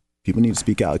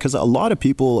speak out, because a lot of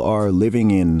people are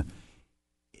living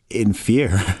in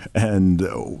fear and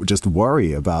just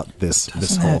worry about this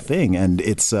whole thing. And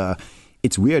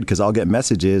it's weird because I'll get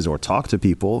messages or talk to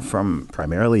people from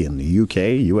primarily in the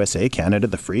UK, USA, Canada,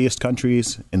 the freest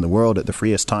countries in the world at the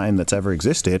freest time that's ever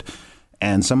existed.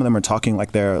 And some of them are talking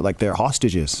like they're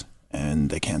hostages, and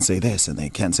they can't say this and they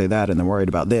can't say that, and they're worried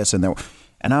about this, and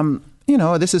I'm,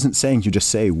 this isn't saying you just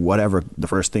say whatever the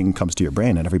first thing comes to your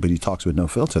brain and everybody talks with no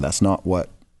filter. That's not what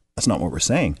we're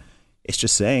saying. It's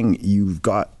just saying you've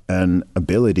got an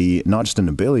ability, not just an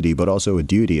ability, but also a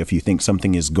duty. If you think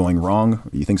something is going wrong,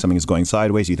 you think something is going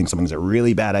sideways, you think something's a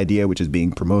really bad idea, which is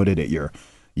being promoted at your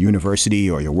university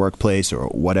or your workplace or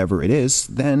whatever it is,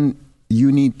 then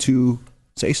you need to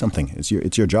say something. It's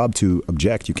your job to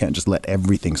object. You can't just let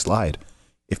everything slide.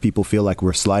 If people feel like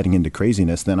we're sliding into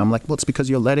craziness, then I'm like, well, it's because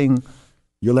you're letting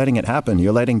it happen.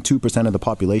 You're letting 2% of the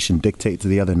population dictate to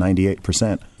the other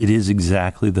 98%. It is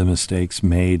exactly the mistakes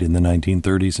made in the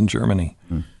 1930s in Germany.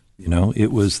 Mm.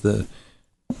 It was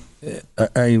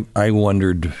I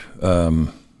wondered,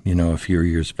 a few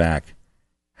years back,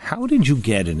 how did you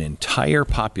get an entire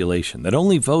population that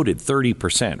only voted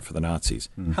 30% for the Nazis?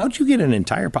 Mm. How'd you get an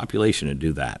entire population to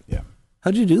do that? Yeah.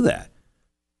 How'd you do that?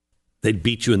 They'd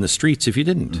beat you in the streets if you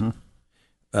didn't.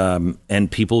 Mm-hmm.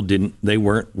 And people they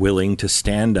weren't willing to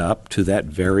stand up to that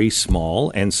very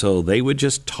small. And so they would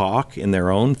just talk in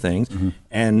their own things. Mm-hmm.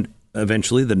 And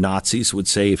eventually the Nazis would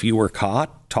say if you were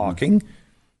caught talking,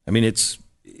 I mean, it's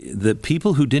the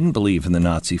people who didn't believe in the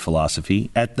Nazi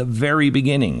philosophy at the very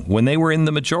beginning, when they were in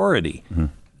the majority,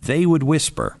 they would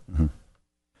whisper.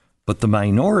 But the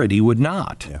minority would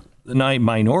not. Yeah. The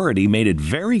minority made it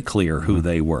very clear who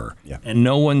they were, and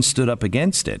no one stood up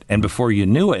against it. And before you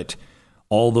knew it,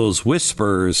 all those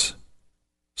whispers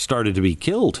started to be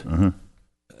killed.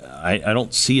 I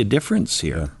don't see a difference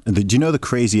here. Do you know the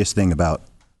craziest thing about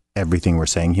everything we're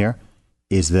saying here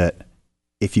is that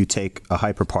if you take a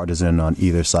hyper-partisan on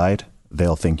either side,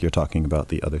 they'll think you're talking about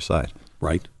the other side.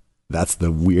 Right. That's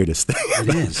the weirdest thing.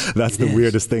 It is. That's the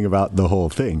weirdest thing about the whole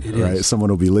thing, right? Is. Someone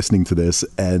will be listening to this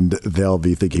and they'll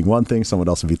be thinking one thing, someone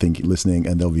else will be listening,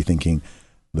 and they'll be thinking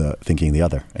the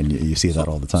other. And you see that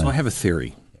all the time. So I have a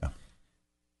theory. Yeah.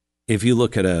 If you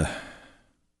look at a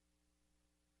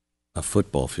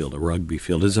football field, a rugby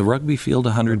field, is a rugby field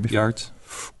 100 yards?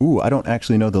 Ooh, I don't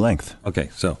actually know the length. Okay,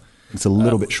 so it's a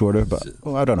little bit shorter, but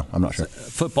I don't know. I'm not sure.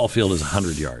 Football field is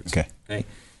 100 yards. Okay.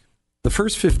 The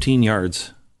first 15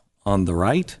 yards on the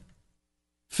right,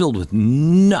 filled with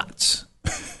nuts.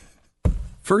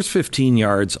 First 15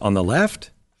 yards on the left,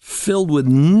 filled with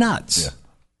nuts. Yeah.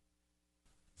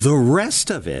 The rest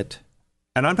of it,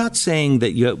 and I'm not saying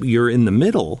that you're in the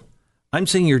middle, I'm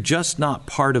saying you're just not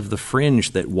part of the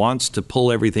fringe that wants to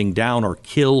pull everything down or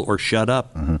kill or shut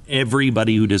up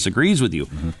everybody who disagrees with you.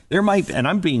 There might, and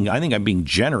I think I'm being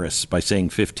generous by saying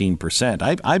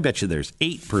 15%. I bet you there's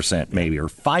 8% maybe, or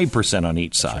 5% on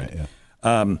each side. Right,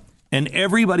 yeah. And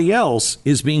everybody else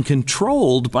is being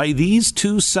controlled by these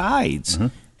two sides.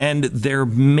 And they're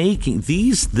making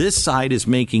this side is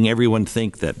making everyone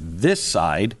think that this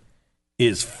side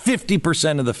is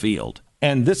 50% of the field.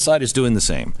 And this side is doing the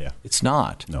same. Yeah. It's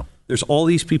not. No. There's all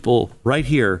these people right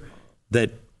here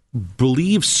that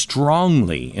believe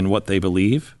strongly in what they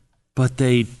believe, but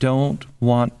they don't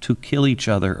want to kill each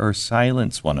other or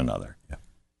silence one another.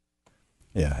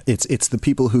 Yeah, it's the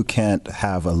people who can't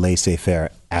have a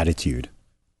laissez-faire attitude,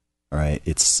 right?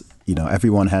 It's,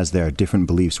 everyone has their different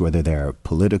beliefs, whether they're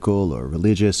political or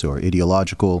religious or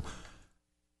ideological.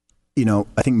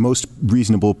 I think most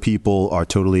reasonable people are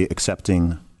totally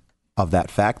accepting of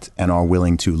that fact and are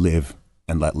willing to live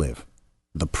and let live.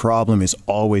 The problem is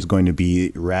always going to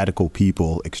be radical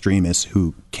people, extremists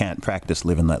who can't practice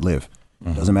live and let live.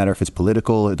 It doesn't matter if it's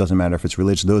political, it doesn't matter if it's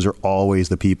religious. Those are always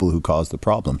the people who cause the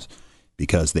problems.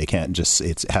 Because they can't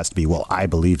it has to be, well, I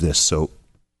believe this, so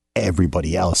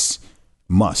everybody else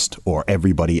must, or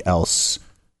everybody else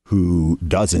who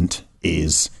doesn't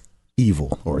is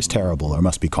evil or is terrible or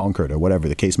must be conquered or whatever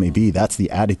the case may be. That's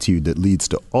the attitude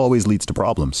that always leads to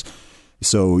problems.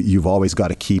 So you've always got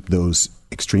to keep those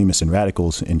extremists and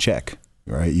radicals in check,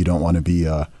 right? You don't want to be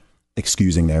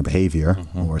excusing their behavior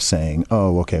or saying,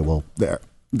 oh, okay, well,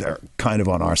 they're kind of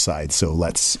on our side, so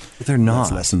let's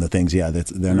lessen the things. Yeah,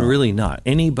 they're not. Really not.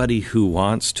 Anybody who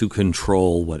wants to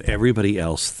control what everybody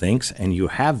else thinks, and you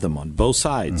have them on both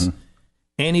sides,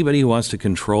 anybody who wants to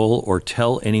control or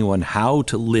tell anyone how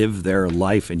to live their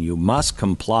life and you must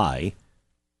comply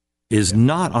is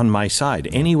not on my side.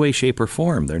 Any way, shape, or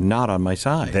form, they're not on my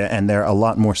side. And they're a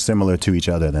lot more similar to each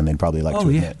other than they'd probably like to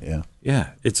admit. Yeah,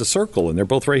 it's a circle, and they're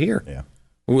both right here. Yeah.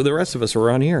 Well, the rest of us are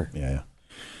around here. Yeah.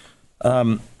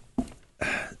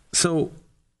 So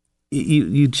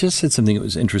you just said something that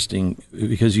was interesting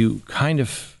because you kind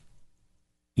of,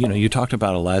 you talked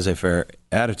about a laissez-faire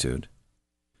attitude,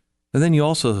 but then you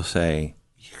also say,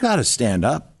 you got to stand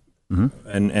up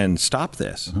and stop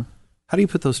this. How do you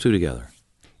put those two together?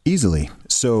 Easily.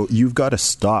 So you've got to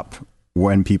stop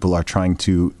when people are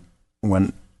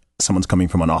when someone's coming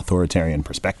from an authoritarian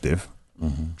perspective,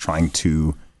 trying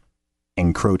to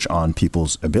encroach on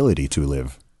people's ability to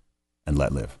live and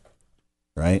let live.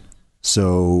 Right?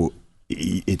 So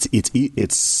it's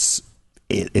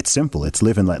simple. It's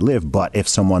live and let live. But if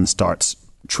someone starts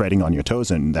treading on your toes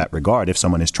in that regard, if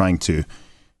someone is trying to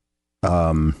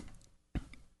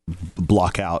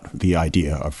block out the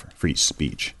idea of free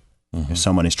speech, if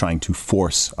someone is trying to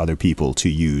force other people to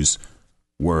use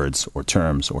words or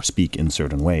terms or speak in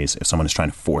certain ways, if someone is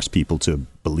trying to force people to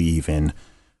believe in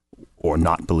or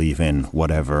not believe in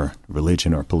whatever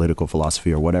religion or political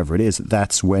philosophy or whatever it is,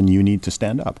 that's when you need to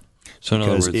stand up. So in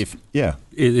other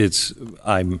words,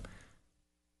 I'm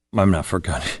not for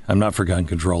gun. I'm not for gun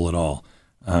control at all.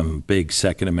 I'm a big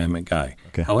Second Amendment guy.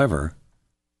 Okay. However,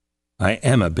 I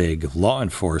am a big law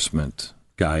enforcement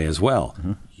guy as well.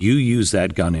 You use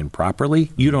that gun improperly,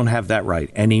 you don't have that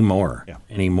right anymore.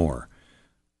 Anymore.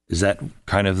 Is that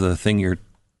kind of the thing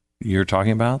you're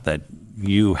talking about? That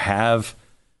we have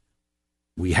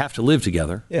to live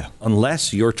together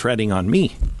unless you're treading on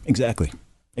me. Exactly.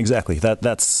 Exactly.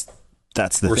 That's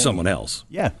the or thing. someone else.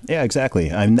 Yeah, exactly.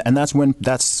 And that's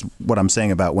what I'm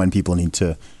saying about when people need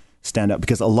to stand up,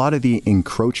 because a lot of the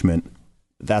encroachment,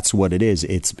 that's what it is.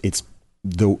 It's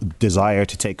the desire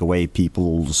to take away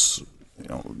people's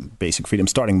basic freedom,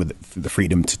 starting with the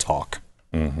freedom to talk,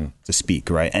 to speak.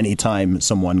 Right. Anytime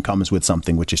someone comes with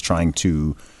something which is trying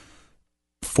to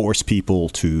force people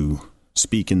to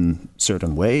speak in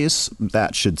certain ways,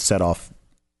 that should set off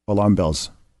alarm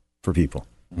bells for people.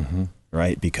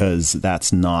 Right? Because that's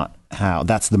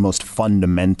the most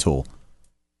fundamental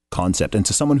concept. And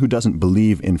to someone who doesn't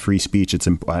believe in free speech,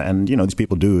 and these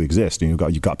people do exist.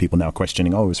 You've got people now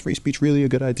questioning, is free speech really a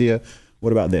good idea?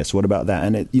 What about this? What about that?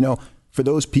 And for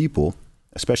those people,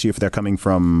 especially if they're coming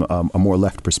from a more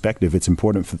left perspective, it's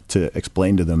important to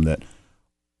explain to them that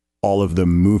all of the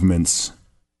movements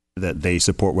that they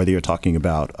support, whether you're talking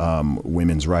about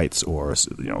women's rights or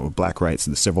black rights,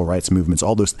 the civil rights movements,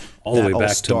 all those, all the way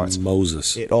back to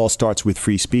Moses. It all starts with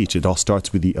free speech. It all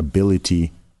starts with the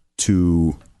ability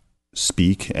to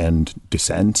speak and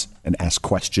dissent and ask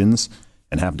questions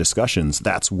and have discussions.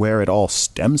 That's where it all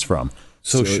stems from.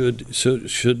 So should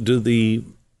do the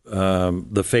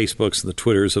Facebooks, the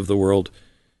Twitters of the world,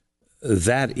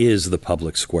 that is the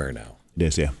public square now. It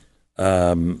is, yeah.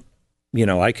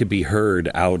 I could be heard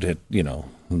out at,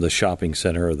 the shopping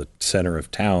center or the center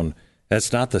of town.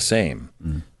 That's not the same.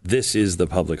 This is the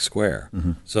public square.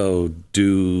 So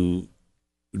do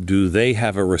they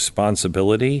have a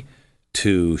responsibility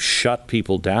to shut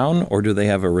people down, or do they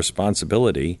have a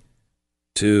responsibility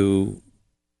to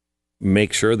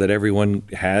make sure that everyone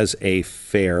has a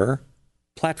fair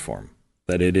platform,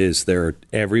 that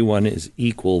everyone is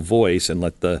equal voice, and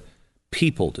let the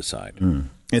people decide?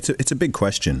 It's a big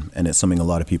question, and it's something a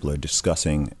lot of people are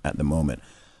discussing at the moment.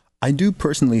 I do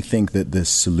personally think that the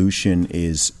solution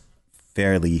is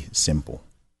fairly simple,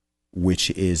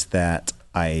 which is that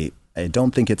I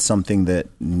don't think it's something that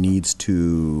needs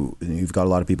to. You've got a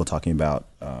lot of people talking about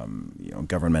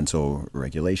governmental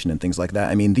regulation and things like that.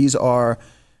 I mean, these are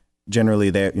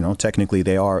generally technically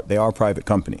they are private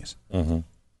companies.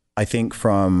 I think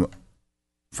from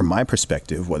my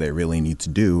perspective, what they really need to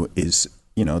do is,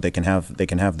 they can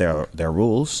have their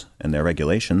rules and their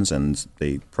regulations, and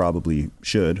they probably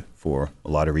should, for a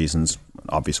lot of reasons. An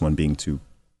obvious one being to,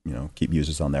 keep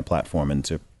users on their platform and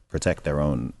to protect their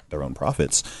own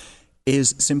profits,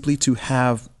 is simply to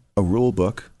have a rule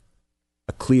book,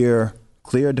 a clear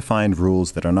defined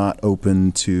rules that are not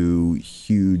open to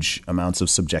huge amounts of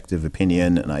subjective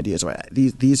opinion and ideas. Right?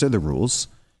 These are the rules,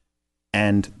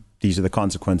 and these are the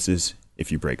consequences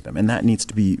if you break them. And that needs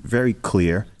to be very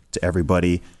clear to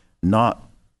everybody, not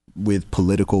with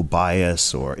political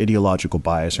bias or ideological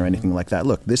bias or anything like that.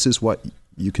 Look, this is what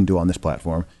you can do on this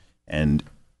platform. And,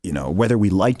 whether we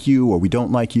like you or we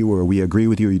don't like you, or we agree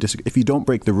with you or you disagree, if you don't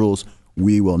break the rules,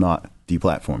 we will not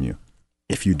deplatform you.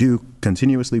 If you do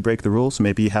continuously break the rules,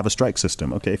 maybe have a strike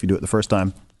system. Okay, if you do it the first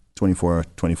time, 24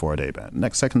 a day ban.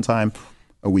 Second time,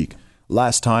 a week.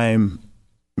 Last time,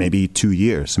 maybe 2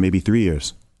 years, maybe 3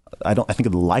 years. I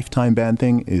think the lifetime ban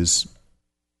thing is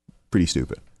pretty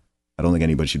stupid. I don't think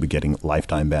anybody should be getting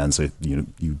lifetime bans if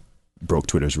you broke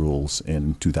Twitter's rules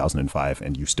in 2005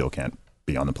 and you still can't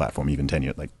be on the platform even 10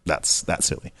 years. Like that's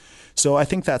silly. So I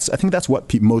think that's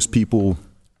what most people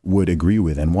would agree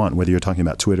with and want, whether you're talking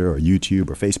about Twitter or YouTube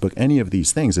or Facebook, any of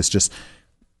these things. It's just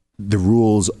the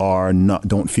rules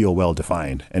don't feel well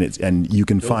defined, and you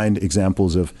can find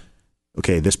examples of,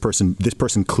 okay, this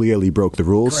person clearly broke the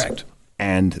rules. Correct.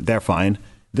 And they're fine.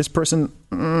 This person,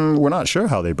 we're not sure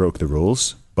how they broke the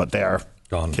rules, but they are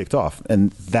gone, kicked off.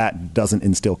 And that doesn't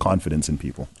instill confidence in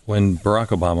people. When Barack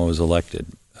Obama was elected,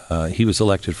 he was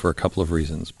elected for a couple of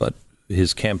reasons, but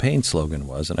his campaign slogan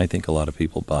was, and I think a lot of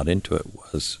people bought into it,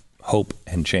 was hope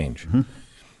and change.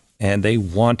 And they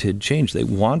wanted change. They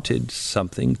wanted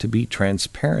something to be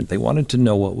transparent. They wanted to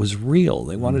know what was real.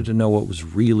 They wanted to know what was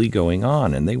really going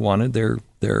on, and they wanted their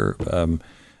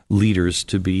leaders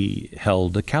to be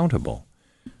held accountable.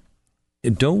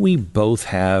 Don't we both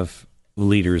have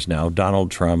leaders now,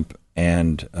 Donald Trump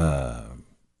and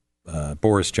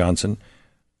Boris Johnson?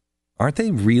 Aren't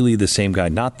they really the same guy?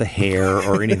 Not the hair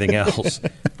or anything else,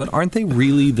 but aren't they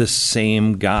really the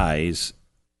same guys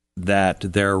that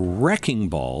they're wrecking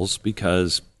balls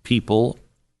because people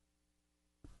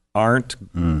aren't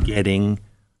getting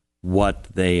what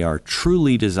they are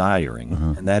truly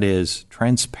desiring, and that is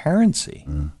transparency?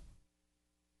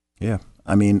 Yeah.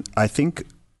 I mean, I think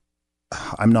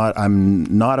I'm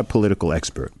not a political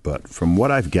expert, but from what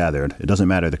I've gathered, it doesn't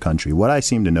matter the country. What I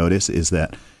seem to notice is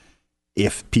that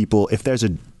if there's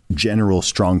a general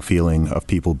strong feeling of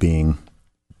people being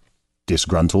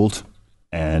disgruntled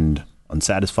and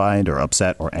unsatisfied or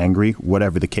upset or angry,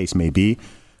 whatever the case may be,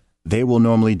 they will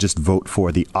normally just vote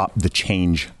for the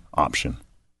change option.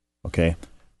 Okay,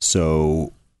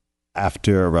 so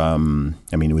after,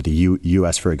 with the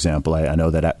U.S., for example, I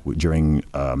know that during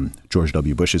George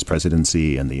W. Bush's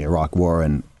presidency and the Iraq War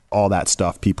and all that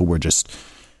stuff, people were just,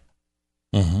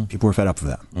 people were fed up with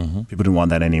that. People didn't want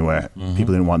that anywhere.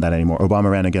 People didn't want that anymore. Obama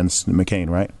ran against McCain,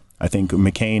 right? I think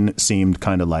McCain seemed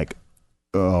kind of like,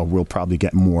 oh, we'll probably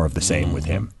get more of the same with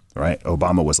him, right?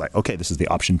 Obama was like, okay, this is the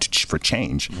option for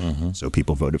change. So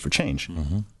people voted for change.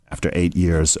 After 8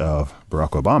 years of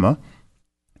Barack Obama,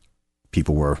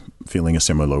 people were feeling a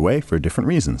similar way for different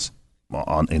reasons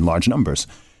in large numbers.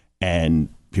 And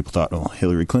people thought, oh,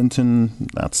 Hillary Clinton,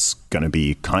 that's going to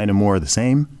be kind of more of the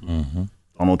same.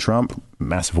 Donald Trump,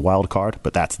 massive wild card,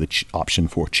 but that's the option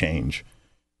for change.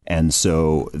 And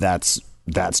so that's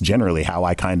generally how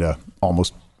I kind of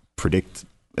almost predict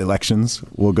elections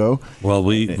will go. Well,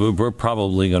 we're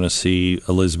probably going to see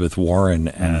Elizabeth Warren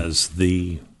as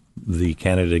the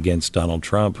candidate against Donald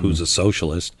Trump, who's a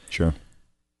socialist. Sure.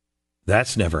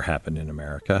 That's never happened in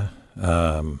America.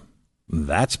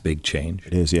 That's big change.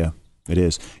 It is, yeah. It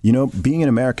is. You know, being in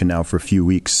America now for a few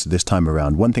weeks this time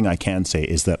around, one thing I can say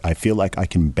is that I feel like I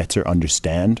can better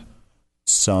understand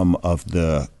some of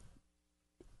the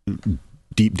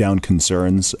deep down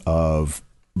concerns of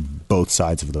both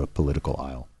sides of the political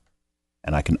aisle.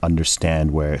 And I can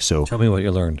understand where. So tell me what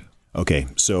you learned. Okay,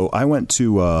 so I went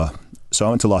to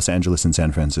Los Angeles and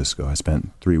San Francisco. I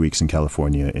spent 3 weeks in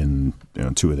California in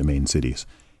two of the main cities,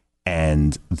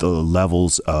 and the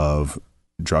levels of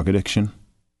drug addiction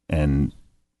and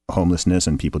homelessness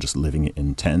and people just living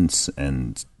in tents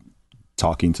and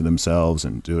talking to themselves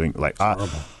and doing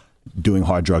doing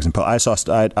hard drugs. And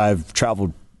I've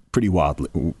traveled pretty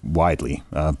widely.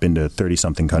 I've been to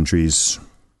 30-something countries,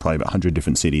 probably about 100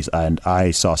 different cities, and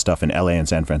I saw stuff in LA and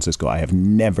San Francisco I have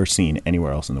never seen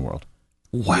anywhere else in the world.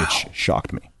 Wow. Which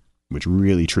shocked me, which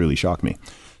really, truly shocked me.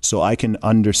 So I can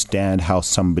understand how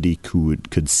somebody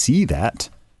could see that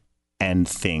and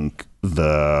think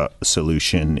the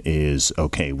solution is,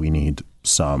 okay, we need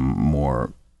some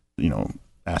more,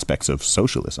 aspects of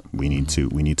socialism. We need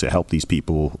to help these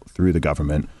people through the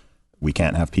government. We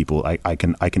can't have people. I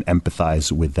can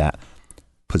empathize with that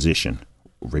position,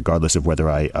 regardless of whether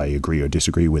I agree or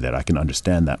disagree with it. I can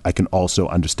understand that. I can also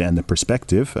understand the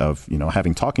perspective of,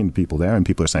 having talking to people there, and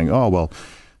people are saying, oh, well,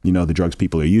 the drugs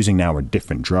people are using now are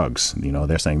different drugs.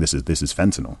 They're saying this is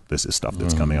fentanyl. This is stuff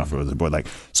that's coming off of the board.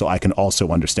 So I can also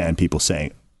understand people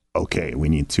saying, okay, we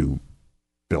need to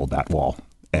build that wall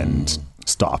and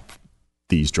stop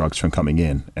these drugs from coming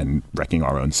in and wrecking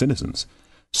our own citizens.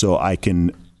 So I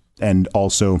can, and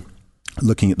also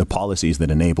looking at the policies that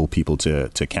enable people to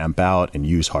camp out and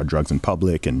use hard drugs in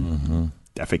public and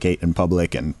defecate in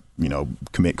public and,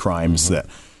 commit crimes that,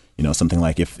 something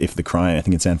like if the crime, I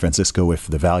think in San Francisco, if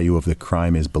the value of the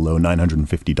crime is below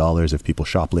 $950, if people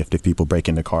shoplift, if people break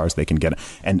into cars, they can get it.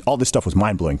 And all this stuff was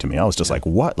mind blowing to me. I was just like,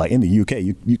 what? Like in the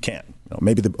UK, you can't,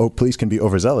 maybe the police can be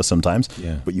overzealous sometimes,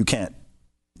 but you can't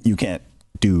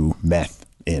do meth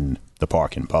in the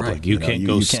park in public. Right. You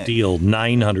can't steal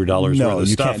 $900 worth of stuff.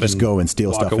 You can't just go and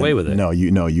steal stuff. Walk away with it. No,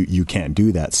 you can't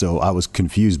do that. So I was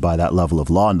confused by that level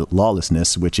of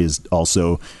lawlessness, which is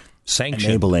also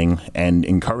enabling and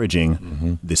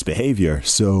encouraging this behavior.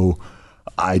 So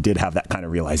I did have that kind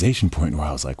of realization point where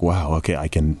I was like, wow, okay, I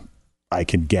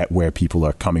can get where people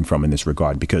are coming from in this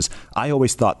regard, because I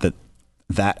always thought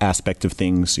that aspect of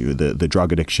things, the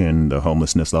drug addiction, the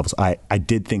homelessness levels, I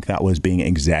did think that was being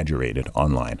exaggerated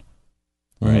online.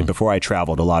 Right. Before I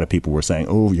traveled, a lot of people were saying,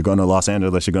 oh, you're going to Los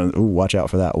Angeles, watch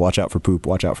out for that, watch out for poop,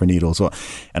 watch out for needles.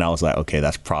 And I was like, okay,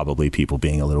 that's probably people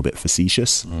being a little bit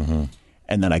facetious.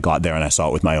 And then I got there and I saw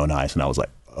it with my own eyes and I was like,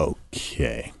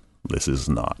 okay, this is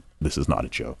not a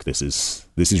joke. This is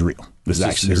real. This is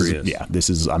actually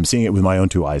serious. I'm seeing it with my own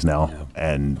two eyes now. Yeah.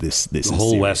 And this is the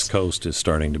whole serious. West Coast is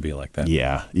starting to be like that.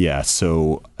 Yeah. Yeah.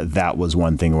 So that was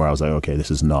one thing where I was like, okay,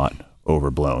 this is not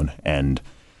overblown. And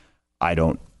I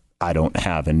don't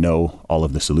have and know all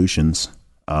of the solutions,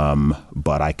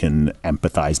 but I can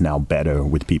empathize now better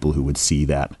with people who would see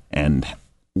that and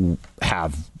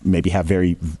have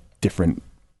very different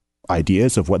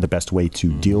ideas of what the best way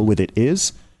to deal with it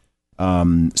is.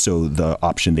 So the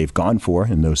option they've gone for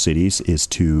in those cities is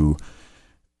to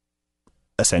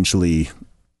essentially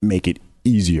make it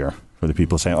easier for the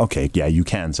people saying, okay, yeah, you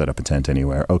can set up a tent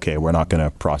anywhere. Okay, we're not going to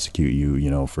prosecute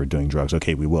you, for doing drugs.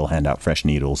 Okay, we will hand out fresh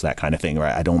needles, that kind of thing.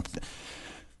 Right?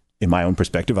 In my own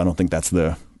perspective, I don't think that's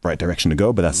the right direction to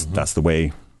go, but that's the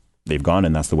way they've gone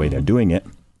and that's the way they're doing it.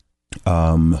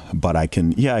 But I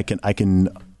can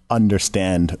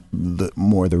understand the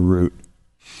root.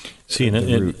 See,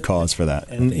 the root cause for that.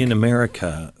 And in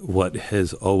America, what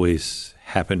has always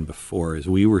happened before is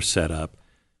we were set up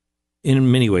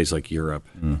in many ways like Europe,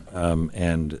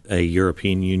 and a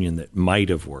European Union that might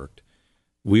have worked.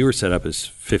 We were set up as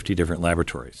 50 different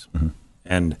laboratories,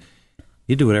 and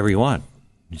you do whatever you want.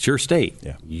 It's your state.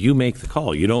 Yeah. You make the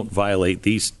call. You don't violate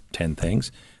these 10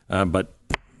 things, but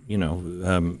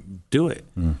do it.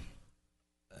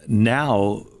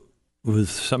 Now, with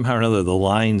somehow or another, the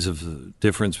lines of the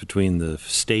difference between the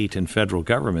state and federal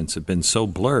governments have been so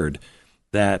blurred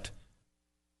that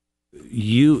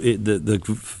the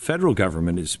federal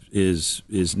government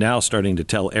is now starting to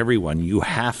tell everyone you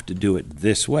have to do it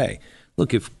this way.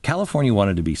 Look, if California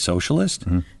wanted to be socialist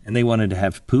and they wanted to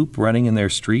have poop running in their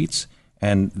streets,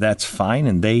 and that's fine,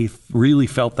 and they really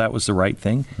felt that was the right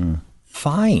thing,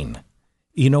 fine.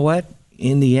 You know what?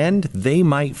 In the end, they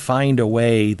might find a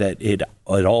way that it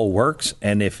all works,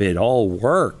 and if it all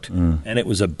worked and it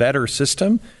was a better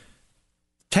system,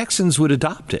 Texans would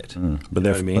adopt it. But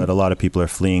a lot of people are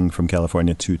fleeing from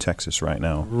California to Texas right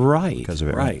now. Right. Because of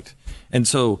it. Right. And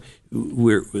so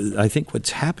I think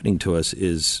what's happening to us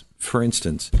is, for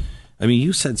instance, I mean,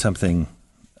 you said something,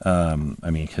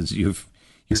 because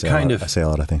I say a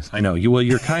lot of things. I know.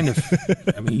 You're kind of,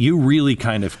 you really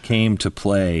kind of came to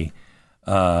play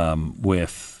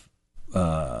with,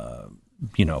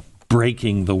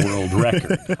 breaking the world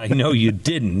record. I know you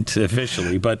didn't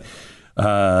officially, but,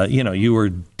 you were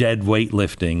dead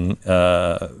weightlifting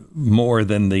more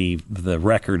than the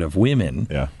record of women.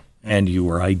 Yeah. And you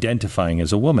were identifying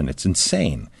as a woman. It's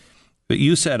insane. But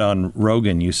you said on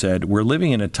Rogan, we're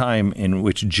living in a time in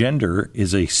which gender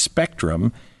is a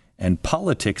spectrum and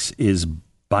politics is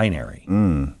binary.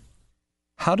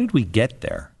 How did we get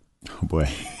there? Oh, boy.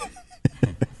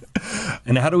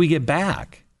 And how do we get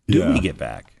back? Do we get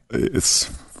back?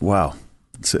 Wow.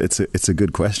 It's a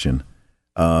good question.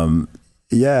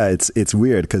 It's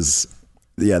weird because,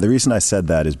 the reason I said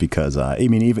that is because,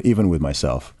 even with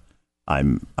myself,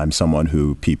 I'm someone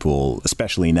who people,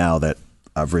 especially now that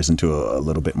I've risen to a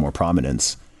little bit more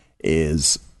prominence,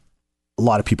 is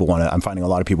I'm finding a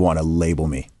lot of people want to label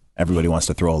me. Everybody wants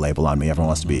to throw a label on me. Everyone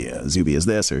wants to be Zuby is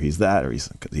this or he's that, or he's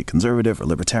conservative or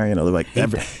libertarian, or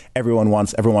everyone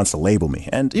wants to label me.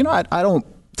 And I don't,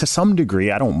 to some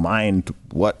degree, I don't mind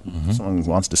what someone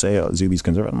wants to say. Oh, Zuby's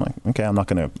conservative. I'm like, okay, I'm not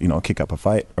going to kick up a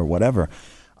fight or whatever.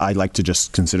 I like to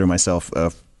just consider myself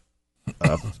a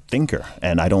thinker,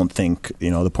 and I don't think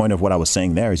the point of what I was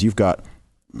saying there is you've got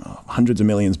hundreds of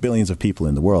millions, billions of people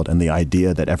in the world, and the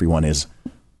idea that everyone is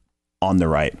on the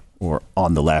right or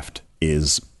on the left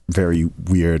is very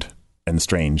weird and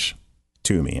strange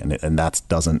to me, and that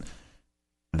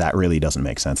really doesn't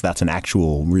make sense. That's an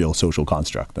actual real social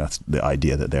construct. That's the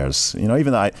idea that there's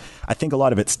even though I think a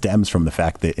lot of it stems from the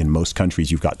fact that in most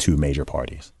countries you've got two major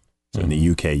parties. So in the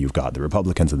UK you've got the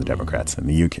Republicans and the Democrats. In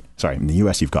the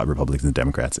US you've got Republicans and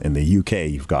Democrats. In the UK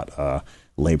you've got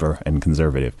Labour and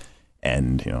Conservative,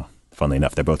 and funnily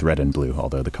enough they're both red and blue,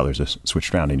 although the colors are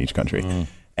switched around in each country.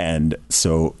 And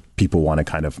so people want to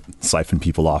kind of siphon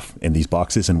people off in these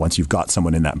boxes. And once you've got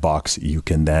someone in that box, you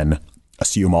can then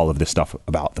assume all of this stuff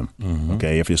about them.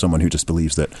 Okay. If you're someone who just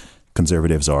believes that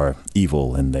conservatives are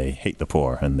evil and they hate the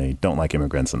poor and they don't like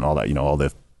immigrants and all that, all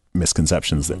the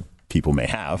misconceptions that people may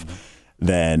have,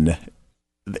 then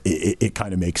it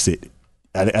kind of makes it,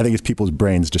 I think it's people's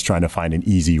brains just trying to find an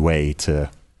easy way to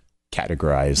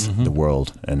categorize the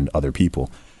world and other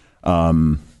people.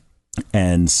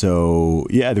 And so,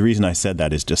 the reason I said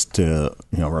that is just to,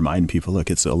 remind people,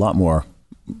 look, it's a lot more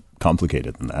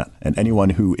complicated than that. And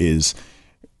anyone who is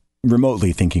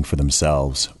remotely thinking for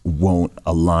themselves won't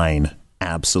align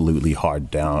absolutely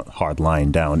hard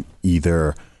line down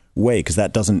either way, because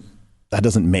that doesn't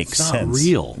make sense. Not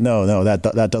real. No,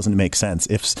 that doesn't make sense.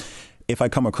 If I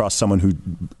come across someone who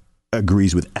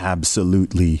agrees with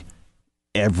absolutely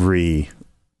every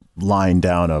line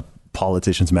down a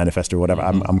politician's manifesto or whatever,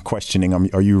 I'm questioning,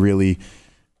 are you really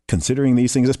considering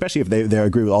these things, especially if they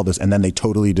agree with all this and then they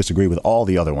totally disagree with all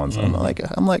the other ones? I'm like,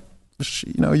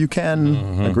 you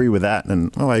can agree with that,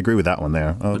 and I agree with that one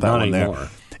there. Oh, but that not one anymore. there.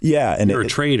 Yeah, and you're a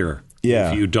traitor.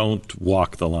 If you don't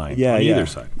walk the line on either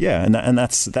side. Yeah, and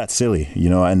that's silly,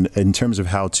 And in terms of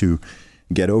how to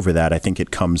get over that, I think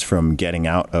it comes from getting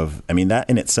out of. I mean, that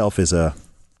in itself is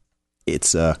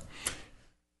it's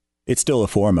still a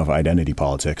form of identity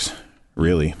politics,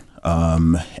 really.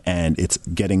 And it's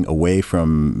getting away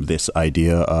from this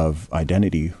idea of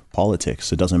identity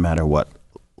politics. It doesn't matter what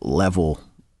level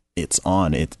it's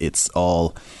on. It's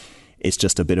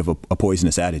just a bit of a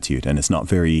poisonous attitude, and it's not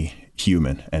very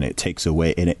human, and it takes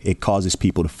away, and it causes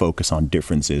people to focus on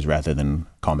differences rather than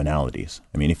commonalities.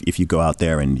 I mean, if you go out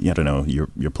there and, I don't know,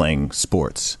 you're playing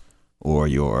sports, or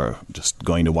you're just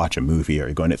going to watch a movie, or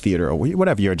you're going to theater, or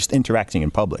whatever, you're just interacting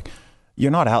in public.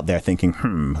 You're not out there thinking,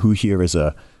 who here is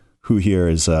on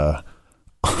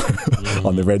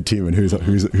the red team and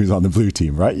who's on the blue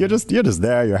team, right? You're just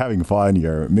there, you're having fun,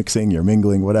 you're mixing, you're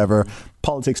mingling, whatever.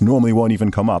 Politics normally won't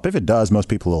even come up. If it does, most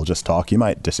people will just talk. You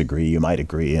might disagree, you might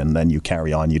agree, and then you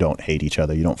carry on. You don't hate each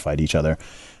other, you don't fight each other.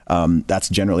 That's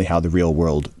generally how the real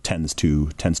world tends to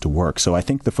work. So I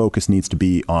think the focus needs to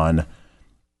be on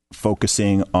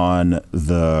focusing on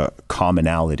the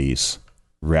commonalities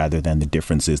rather than the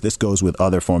differences. This goes with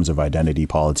other forms of identity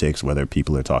politics, whether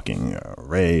people are talking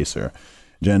race or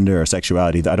gender or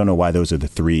sexuality. I don't know why those are the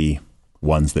three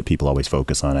ones that people always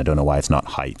focus on. I don't know why it's not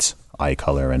height, eye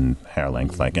color, and hair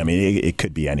length. Like, I mean, it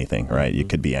could be anything, right? It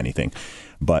could be anything.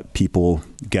 But people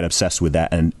get obsessed with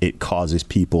that, and it causes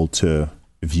people to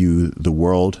view the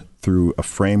world through a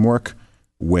framework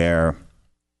where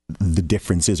the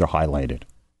differences are highlighted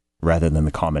rather than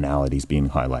the commonalities being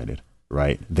highlighted,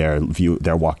 right?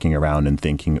 They're walking around and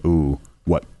thinking, ooh,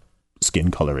 what skin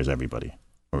color is everybody?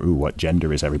 Or ooh, what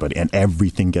gender is everybody? And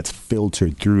everything gets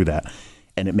filtered through that.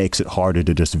 And it makes it harder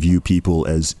to just view people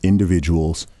as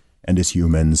individuals and as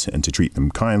humans, and to treat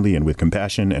them kindly and with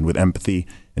compassion and with empathy,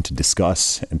 and to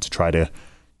discuss and to try to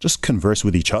just converse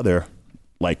with each other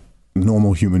like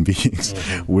normal human beings,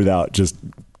 without just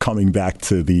coming back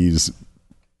to these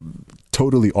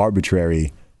totally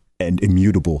arbitrary and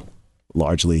immutable,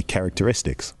 largely,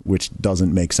 characteristics, which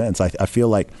doesn't make sense. I feel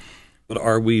like... But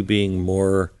are we being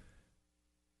more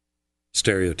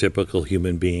stereotypical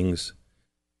human beings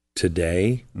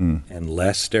today and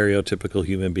less stereotypical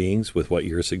human beings with what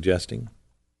you're suggesting?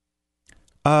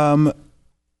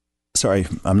 Sorry,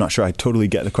 I'm not sure I totally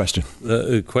get the question.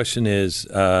 The question is,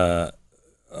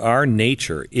 our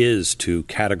nature is to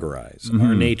categorize.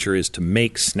 Our nature is to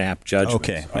make snap judgments.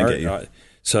 Okay, I get you.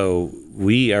 So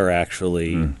we are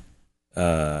actually,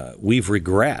 we've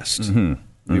regressed.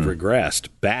 We've regressed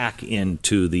back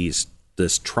into this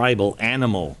tribal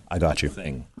animal I got you.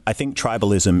 thing. I think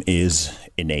tribalism is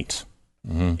innate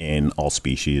in all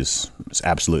species. It's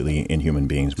absolutely in human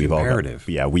beings. We've imperative.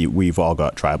 We've all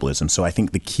got tribalism. So I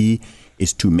think the key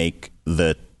is to make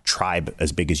the tribe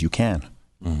as big as you can.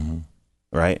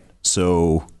 Right?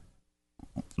 So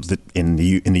in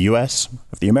the U.S.,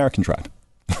 the American tribe,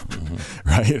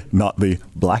 right? Not the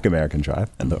Black American tribe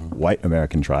and the White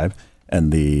American tribe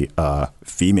and the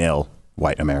female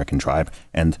White American tribe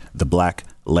and the Black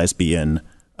lesbian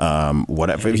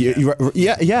whatever.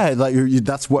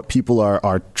 That's what people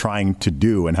are trying to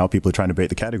do, and how people are trying to break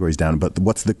the categories down. But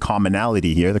what's the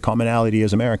commonality here? The commonality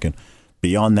is American.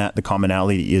 Beyond that, the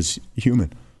commonality is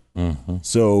human.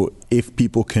 So if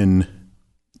people can,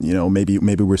 maybe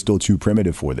we're still too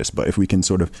primitive for this, but if we can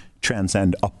sort of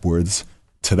transcend upwards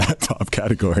to that top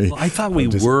category. Well, I thought we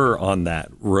were on that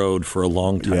road for a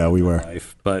long time. Yeah, we were.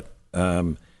 Life, but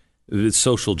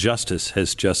social justice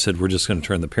has just said we're just going to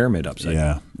turn the pyramid upside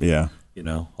down. Yeah.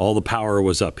 All the power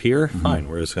was up here. Fine,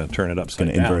 we're just going to turn it upside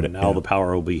down. Invert it. And now the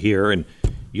power will be here, and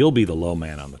you'll be the low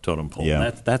man on the totem pole.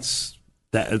 Yeah. That's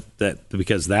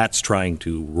because that's trying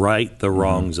to right the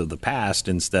wrongs of the past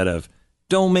instead of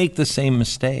don't make the same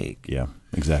mistake. Yeah,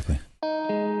 exactly.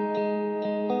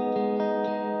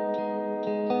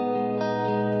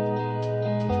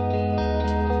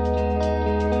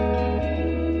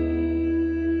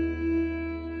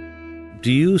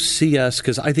 Do you see us,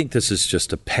 because I think this is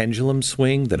just a pendulum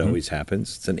swing that always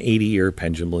happens. It's an 80-year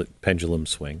pendulum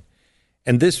swing.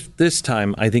 And this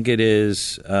time, I think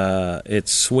it's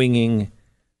swinging,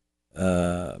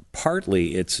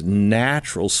 partly its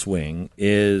natural swing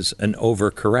is an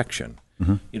overcorrection.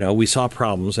 We saw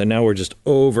problems, and now we're just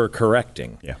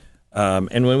overcorrecting. Yeah.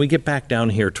 And when we get back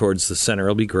down here towards the center,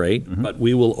 it'll be great. But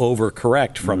we will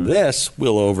overcorrect from this.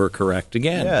 We'll overcorrect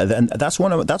again. Yeah, and that's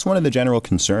one of the general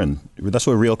concern. That's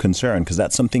a real concern, because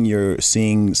that's something you're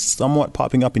seeing somewhat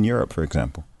popping up in Europe, for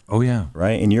example. Oh yeah,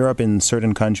 right. In Europe, in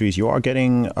certain countries, you are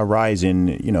getting a rise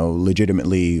in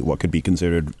legitimately what could be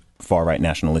considered far right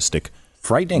nationalistic,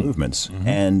 frightening movements,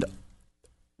 and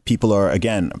people are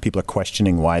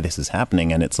questioning why this is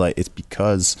happening, and it's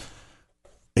because.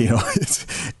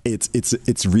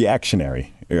 It's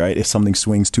reactionary, right? If something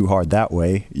swings too hard that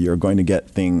way, you're going to get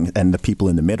things, and the people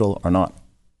in the middle are not.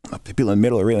 The people in the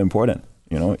middle are really important,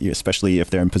 especially if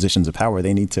they're in positions of power.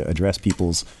 They need to address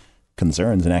people's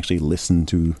concerns and actually listen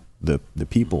to the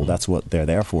people. That's what they're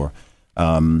there for.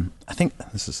 I think,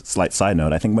 this is a slight side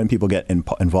note, I think when people get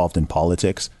involved in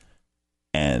politics,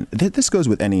 and this goes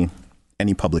with any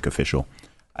public official,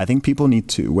 I think people need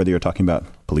to, whether you're talking about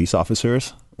police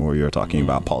officers or you're talking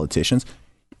about politicians,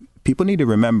 people need to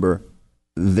remember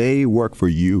they work for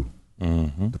you.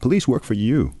 The police work for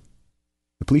you.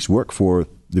 The police work for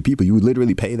the people. You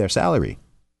literally pay their salary.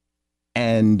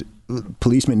 And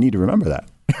policemen need to remember that.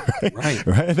 Right.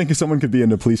 I think if someone could be in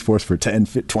the police force for 10,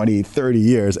 20, 30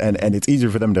 years, and it's easier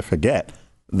for them to forget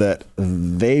that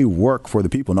they work for the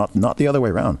people, not the other way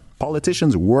around.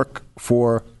 Politicians work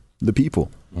for the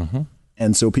people.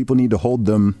 And so people need to hold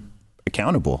them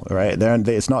accountable, right?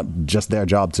 It's not just their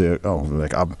job to,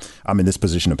 I'm in this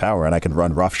position of power and I can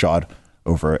run roughshod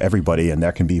over everybody and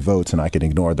there can be votes and I can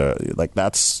ignore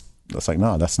that's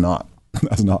not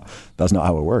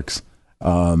how it works.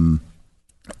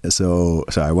 So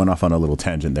I went off on a little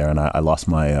tangent there and I lost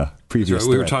my previous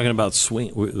We were talking about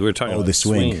swing. We were talking about the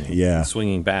swing. Yeah.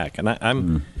 Swinging back. And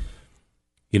I'm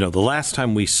the last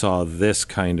time we saw this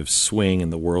kind of swing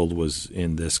and the world was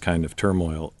in this kind of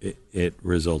turmoil, it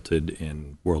resulted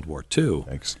in World War II.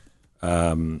 Thanks.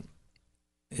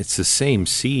 It's the same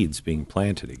seeds being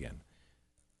planted again.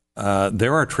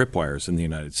 There are tripwires in the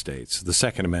United States. The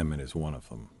Second Amendment is one of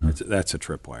them. That's a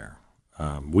tripwire.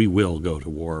 We will go to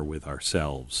war with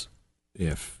ourselves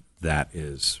if that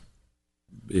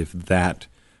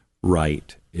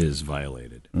right is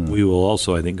violated. We will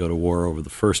also, I think, go to war over the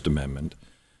First Amendment,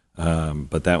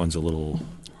 but that one's a little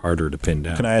harder to pin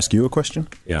down. Can I ask you a question?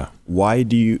 Yeah.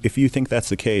 If you think that's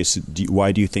the case,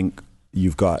 why do you think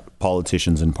you've got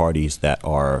politicians and parties that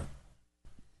are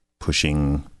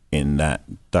pushing in that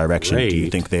direction? Great. Do you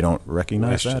think they don't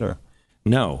recognize that? Or?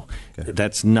 No,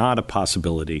 that's not a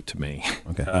possibility to me.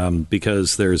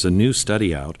 Because there's a new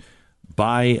study out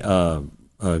by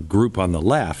a group on the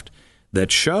left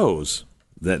that shows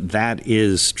that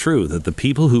is true, that the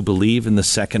people who believe in the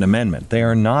Second Amendment, they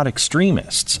are not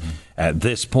extremists at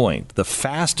this point. The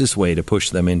fastest way to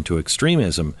push them into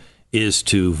extremism is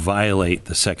to violate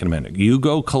the Second Amendment. You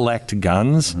go collect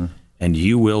guns and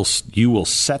you will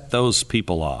set those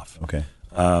people off. Okay.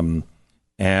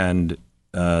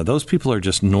 Those people are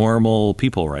just normal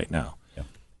people right now. Yeah.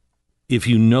 If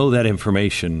you know that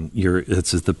information,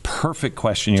 it's the perfect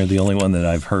question. You're the only one that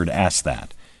I've heard ask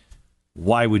that.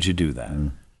 Why would you do that?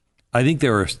 I think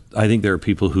there are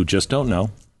people who just don't know,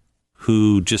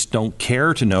 who just don't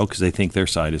care to know because they think their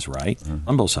side is right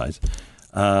on both sides.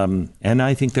 And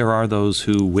I think there are those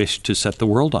who wish to set the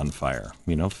world on fire,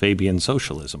 Fabian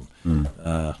socialism.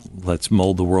 Let's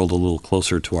mold the world a little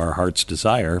closer to our heart's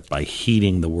desire by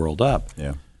heating the world up.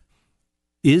 Yeah.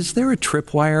 Is there a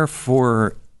tripwire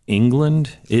for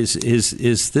England? Is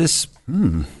this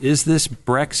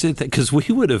Brexit? Because we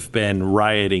would have been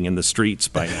rioting in the streets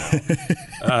by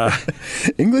now.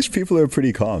 English people are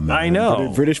pretty calm, man. I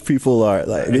know. British people are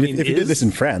like. If you did this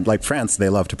in France, they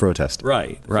love to protest.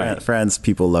 Right. France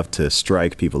people love to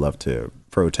strike. People love to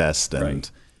protest, and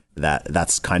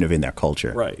that's kind of in their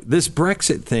culture. Right. This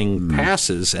Brexit thing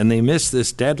passes, and they miss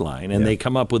this deadline, and they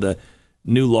come up with a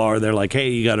new law. Or they're like,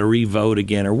 "Hey, you got to re-vote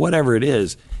again," or whatever it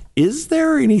is. Is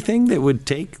there anything that would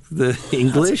take the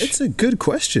English? It's a good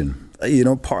question. I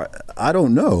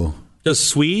don't know. The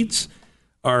Swedes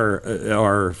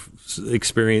are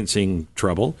experiencing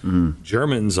trouble.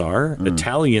 Germans are.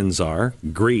 Italians are.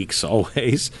 Greeks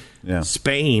always. Yeah.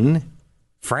 Spain,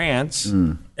 France.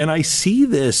 And I see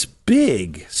this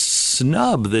big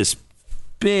snub, this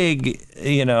big,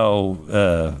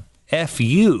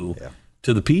 FU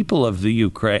to the people of the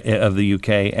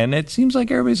UK. And it seems like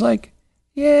everybody's like,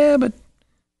 yeah, but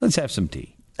let's have some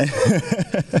tea.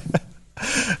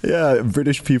 Yeah,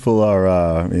 British people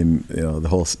are, the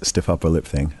whole stiff upper lip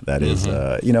thing. That is,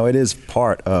 it is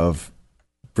part of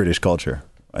British culture,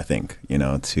 I think,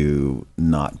 to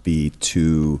not be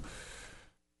too,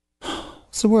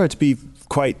 what's the word, to be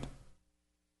quite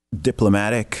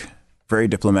diplomatic, very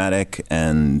diplomatic,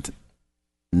 and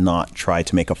not try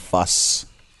to make a fuss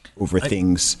over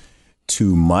things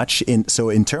too much. So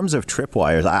in terms of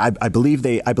tripwires, I believe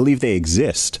they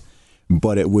exist,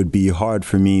 but it would be hard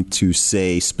for me to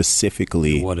say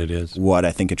specifically what it is, what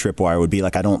I think a tripwire would be.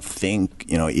 Like, I don't think,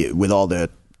 with all the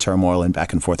turmoil and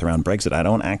back and forth around Brexit, I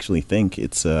don't actually think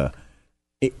it's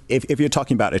if you're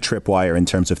talking about a tripwire in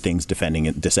terms of things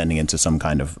descending into some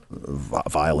kind of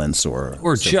violence or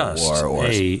just war or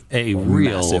a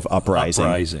real massive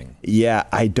uprising. Yeah,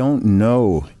 I don't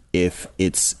know if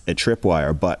it's a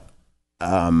tripwire, but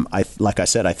like I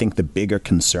said, I think the bigger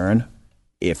concern,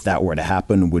 if that were to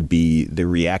happen, would be the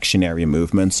reactionary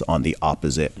movements on the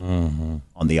opposite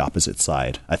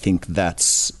side. I think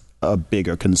that's a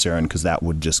bigger concern because that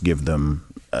would just give them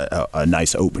a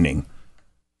nice opening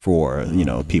for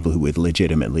people who with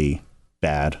legitimately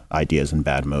bad ideas and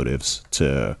bad motives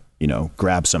to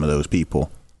grab some of those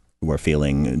people who are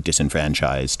feeling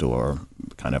disenfranchised or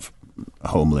kind of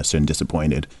homeless and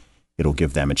disappointed. It'll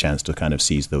give them a chance to kind of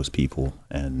seize those people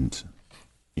and,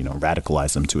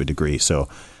 radicalize them to a degree. So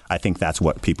I think that's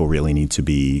what people really need to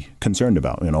be concerned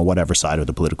about, whatever side of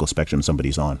the political spectrum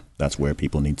somebody's on. That's where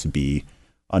people need to be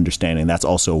understanding. That's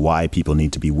also why people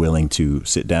need to be willing to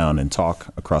sit down and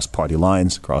talk across party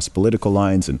lines, across political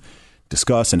lines, and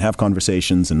discuss and have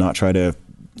conversations and not try to,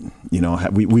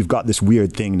 we've got this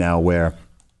weird thing now where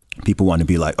people want to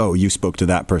be like, oh, you spoke to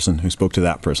that person, who spoke to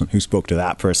that person, who spoke to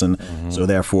that person. So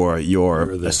therefore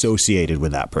you're associated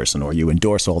with that person, or you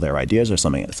endorse all their ideas or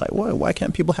something. It's like, why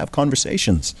can't people have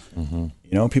conversations?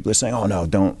 People are saying, oh no,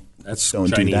 don't do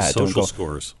that. Social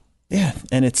scores. Yeah.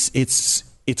 And it's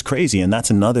crazy. And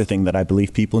that's another thing that I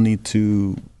believe people need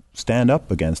to stand up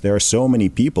against. There are so many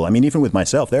people. I mean, even with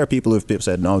myself, there are people who've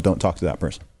said, no, don't talk to that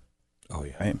person. Oh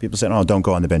yeah. Right? People said, oh, don't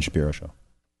go on the Ben Shapiro show.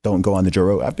 Don't go on the Joe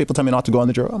Rogan. I have people tell me not to go on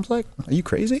the Joe Rogan. I'm like, are you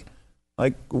crazy?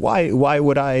 Like, why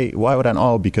would I?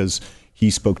 Oh, because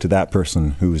he spoke to that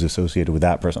person who was associated with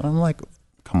that person. I'm like,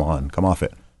 come on, come off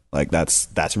it. Like,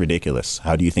 that's ridiculous.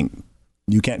 How do you think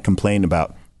you can't complain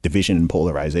about division and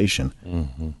polarization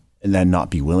and then not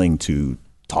be willing to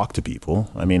talk to people?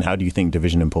 I mean, how do you think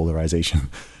division and polarization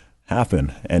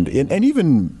happen? And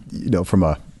even, from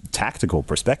a tactical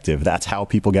perspective, that's how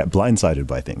people get blindsided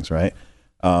by things, right?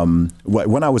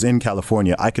 When I was in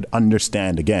California, I could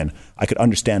understand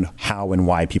how and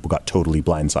why people got totally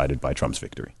blindsided by Trump's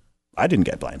victory. I didn't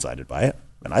get blindsided by it,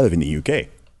 and I live in the UK,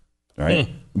 right?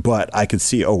 But I could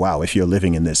see, oh wow, if you're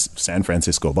living in this San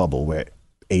Francisco bubble where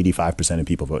 85% of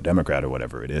people vote Democrat or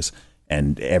whatever it is,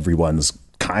 and everyone's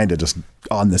kind of just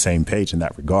on the same page in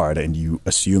that regard, and you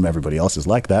assume everybody else is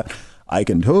like that, I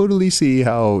can totally see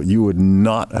how you would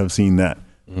not have seen that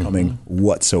coming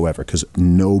whatsoever, because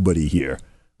nobody here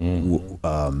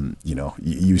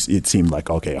it seemed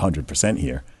like, okay, 100%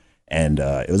 here. And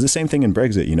it was the same thing in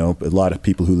Brexit. A lot of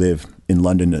people who live in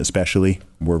London especially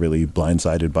were really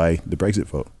blindsided by the Brexit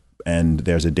vote. And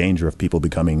there's a danger of people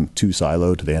becoming too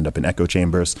siloed. They end up in echo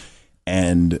chambers.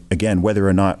 And again, whether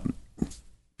or not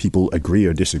people agree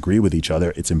or disagree with each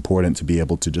other, it's important to be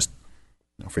able to just,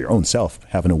 for your own self,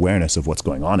 have an awareness of what's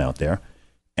going on out there.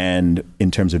 And in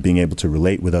terms of being able to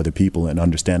relate with other people and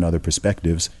understand other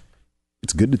perspectives,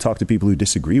 it's good to talk to people who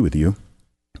disagree with you,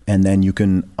 and then you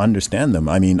can understand them.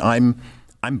 I mean, I'm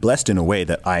blessed in a way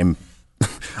that I am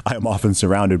often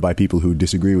surrounded by people who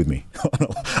disagree with me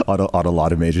on a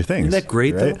lot of major things. Isn't that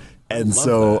great, right? though? And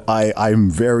so I'm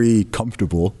very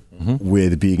comfortable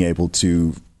with being able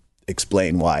to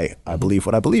explain why I believe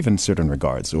what I believe in certain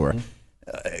regards, or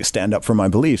stand up for my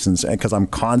beliefs, and because I'm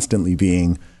constantly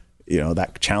being,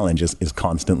 that challenge is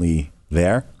constantly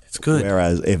there. It's good.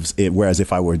 Whereas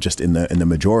if I were just in the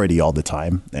majority all the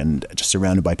time and just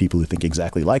surrounded by people who think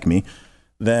exactly like me,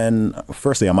 then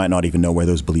firstly, I might not even know where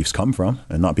those beliefs come from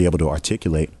and not be able to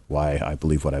articulate why I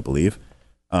believe what I believe.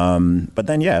 But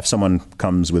then, if someone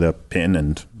comes with a pin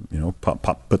and,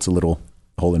 puts a little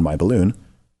hole in my balloon,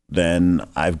 then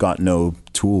I've got no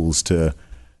tools to.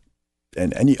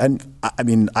 And I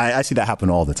mean, I see that happen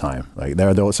all the time. Like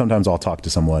sometimes I'll talk to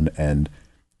someone, and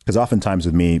because oftentimes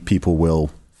with me, people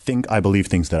will think I believe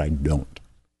things that I don't.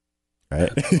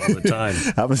 Right? All the time.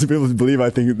 Happens to people believe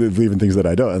they believe in things that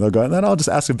I don't, and they'll go, and then I'll just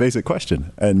ask a basic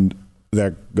question, and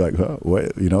they're like, oh,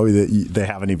 what? They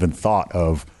haven't even thought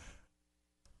of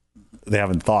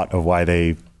why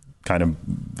they kind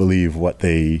of believe what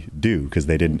they do, because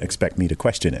they didn't expect me to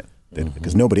question it,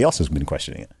 because nobody else has been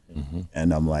questioning it.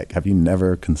 And I'm like, have you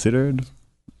never considered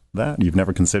that? You've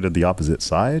never considered the opposite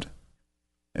side?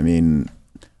 I mean,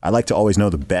 I like to always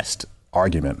know the best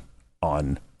argument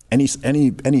on any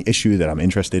issue that I'm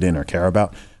interested in or care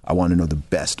about. I want to know the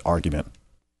best argument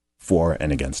for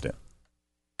and against it,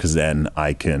 because then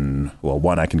I can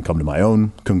come to my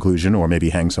own conclusion, or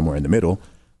maybe hang somewhere in the middle,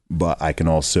 but I can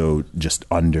also just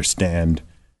understand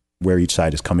where each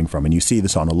side is coming from. And you see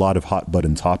this on a lot of hot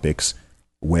button topics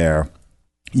where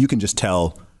you can just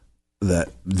tell that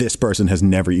this person has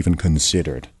never even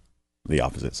considered the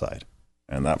opposite side.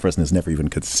 And that person has never even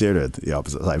considered the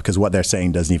opposite side, because what they're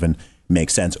saying doesn't even make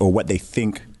sense, or what they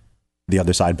think the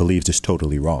other side believes is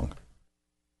totally wrong.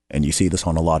 And you see this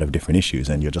on a lot of different issues,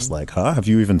 and you're just like, have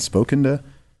you even spoken to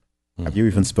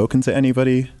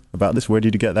anybody about this? Where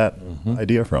did you get that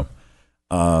idea from?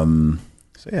 So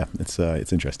yeah,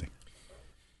 it's interesting.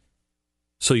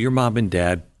 So your mom and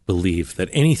dad believe that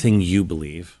anything you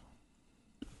believe,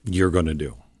 you're going to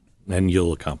do, and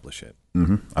you'll accomplish it.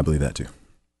 I believe that too.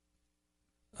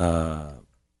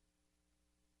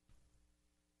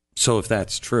 So if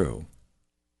that's true,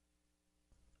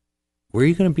 Where are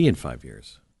you going to be in 5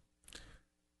 years?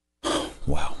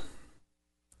 Wow.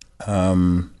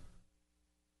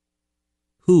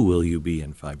 Who will you be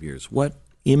in 5 years? What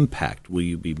impact will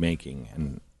you be making,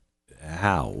 and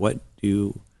how? Where are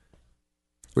you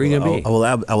going to be? I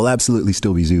will absolutely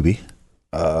still be Zuby.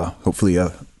 Hopefully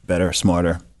a better,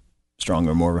 smarter,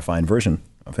 stronger, more refined version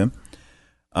of him.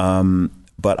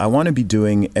 But I want to be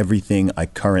doing everything I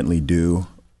currently do,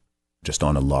 just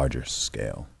on a larger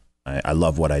scale. I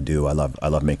love what I do. I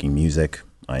love making music.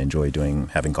 I enjoy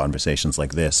having conversations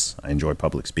like this. I enjoy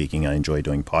public speaking. I enjoy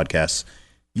doing podcasts,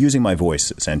 using my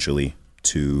voice essentially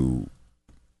to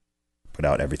put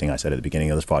out everything I said at the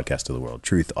beginning of this podcast to the world: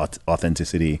 truth,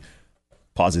 authenticity,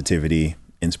 positivity,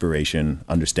 inspiration,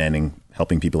 understanding,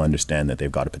 helping people understand that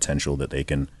they've got a potential that they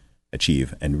can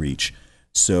achieve and reach.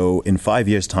 So in 5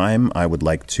 years' time, I would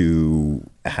like to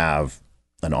have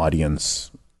an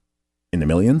audience in the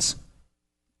millions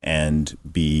and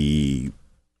be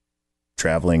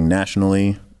traveling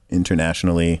nationally,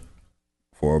 internationally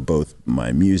for both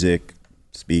my music,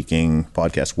 speaking,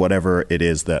 podcast, whatever it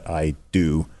is that I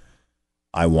do.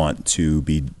 I want to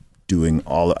be doing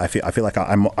all. I feel like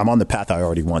I'm on the path I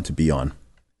already want to be on.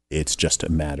 It's just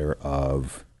a matter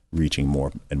of reaching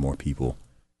more and more people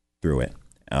through it.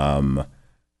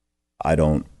 I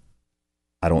don't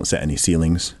set any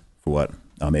ceilings for what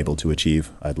I'm able to achieve.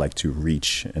 I'd like to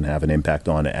reach and have an impact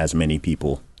on as many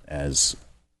people as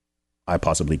I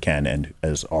possibly can, and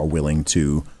as are willing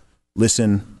to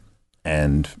listen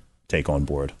and take on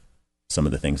board some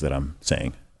of the things that I'm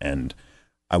saying. And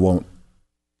I won't,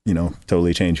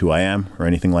 totally change who I am or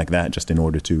anything like that, just in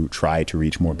order to try to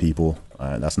reach more people.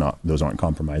 Those aren't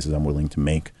compromises I'm willing to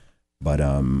make. But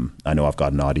I know I've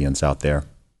got an audience out there,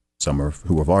 some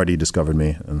who have already discovered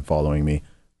me and following me,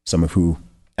 some of who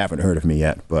haven't heard of me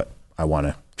yet, but I want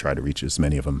to try to reach as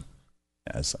many of them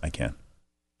as I can.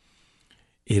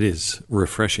 It is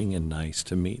refreshing and nice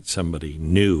to meet somebody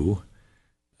new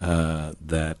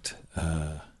that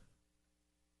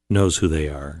knows who they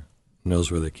are,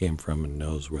 knows where they came from, and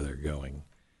knows where they're going.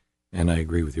 And I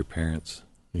agree with your parents.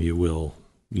 You will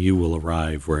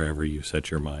arrive wherever you set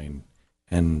your mind.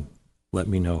 And let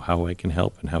me know how I can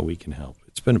help and how we can help.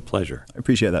 It's been a pleasure. I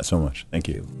appreciate that so much. Thank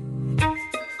you.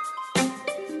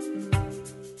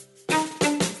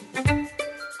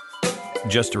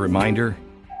 Just a reminder,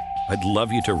 I'd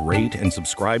love you to rate and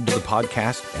subscribe to the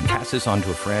podcast and pass this on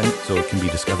to a friend so it can be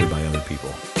discovered by other people.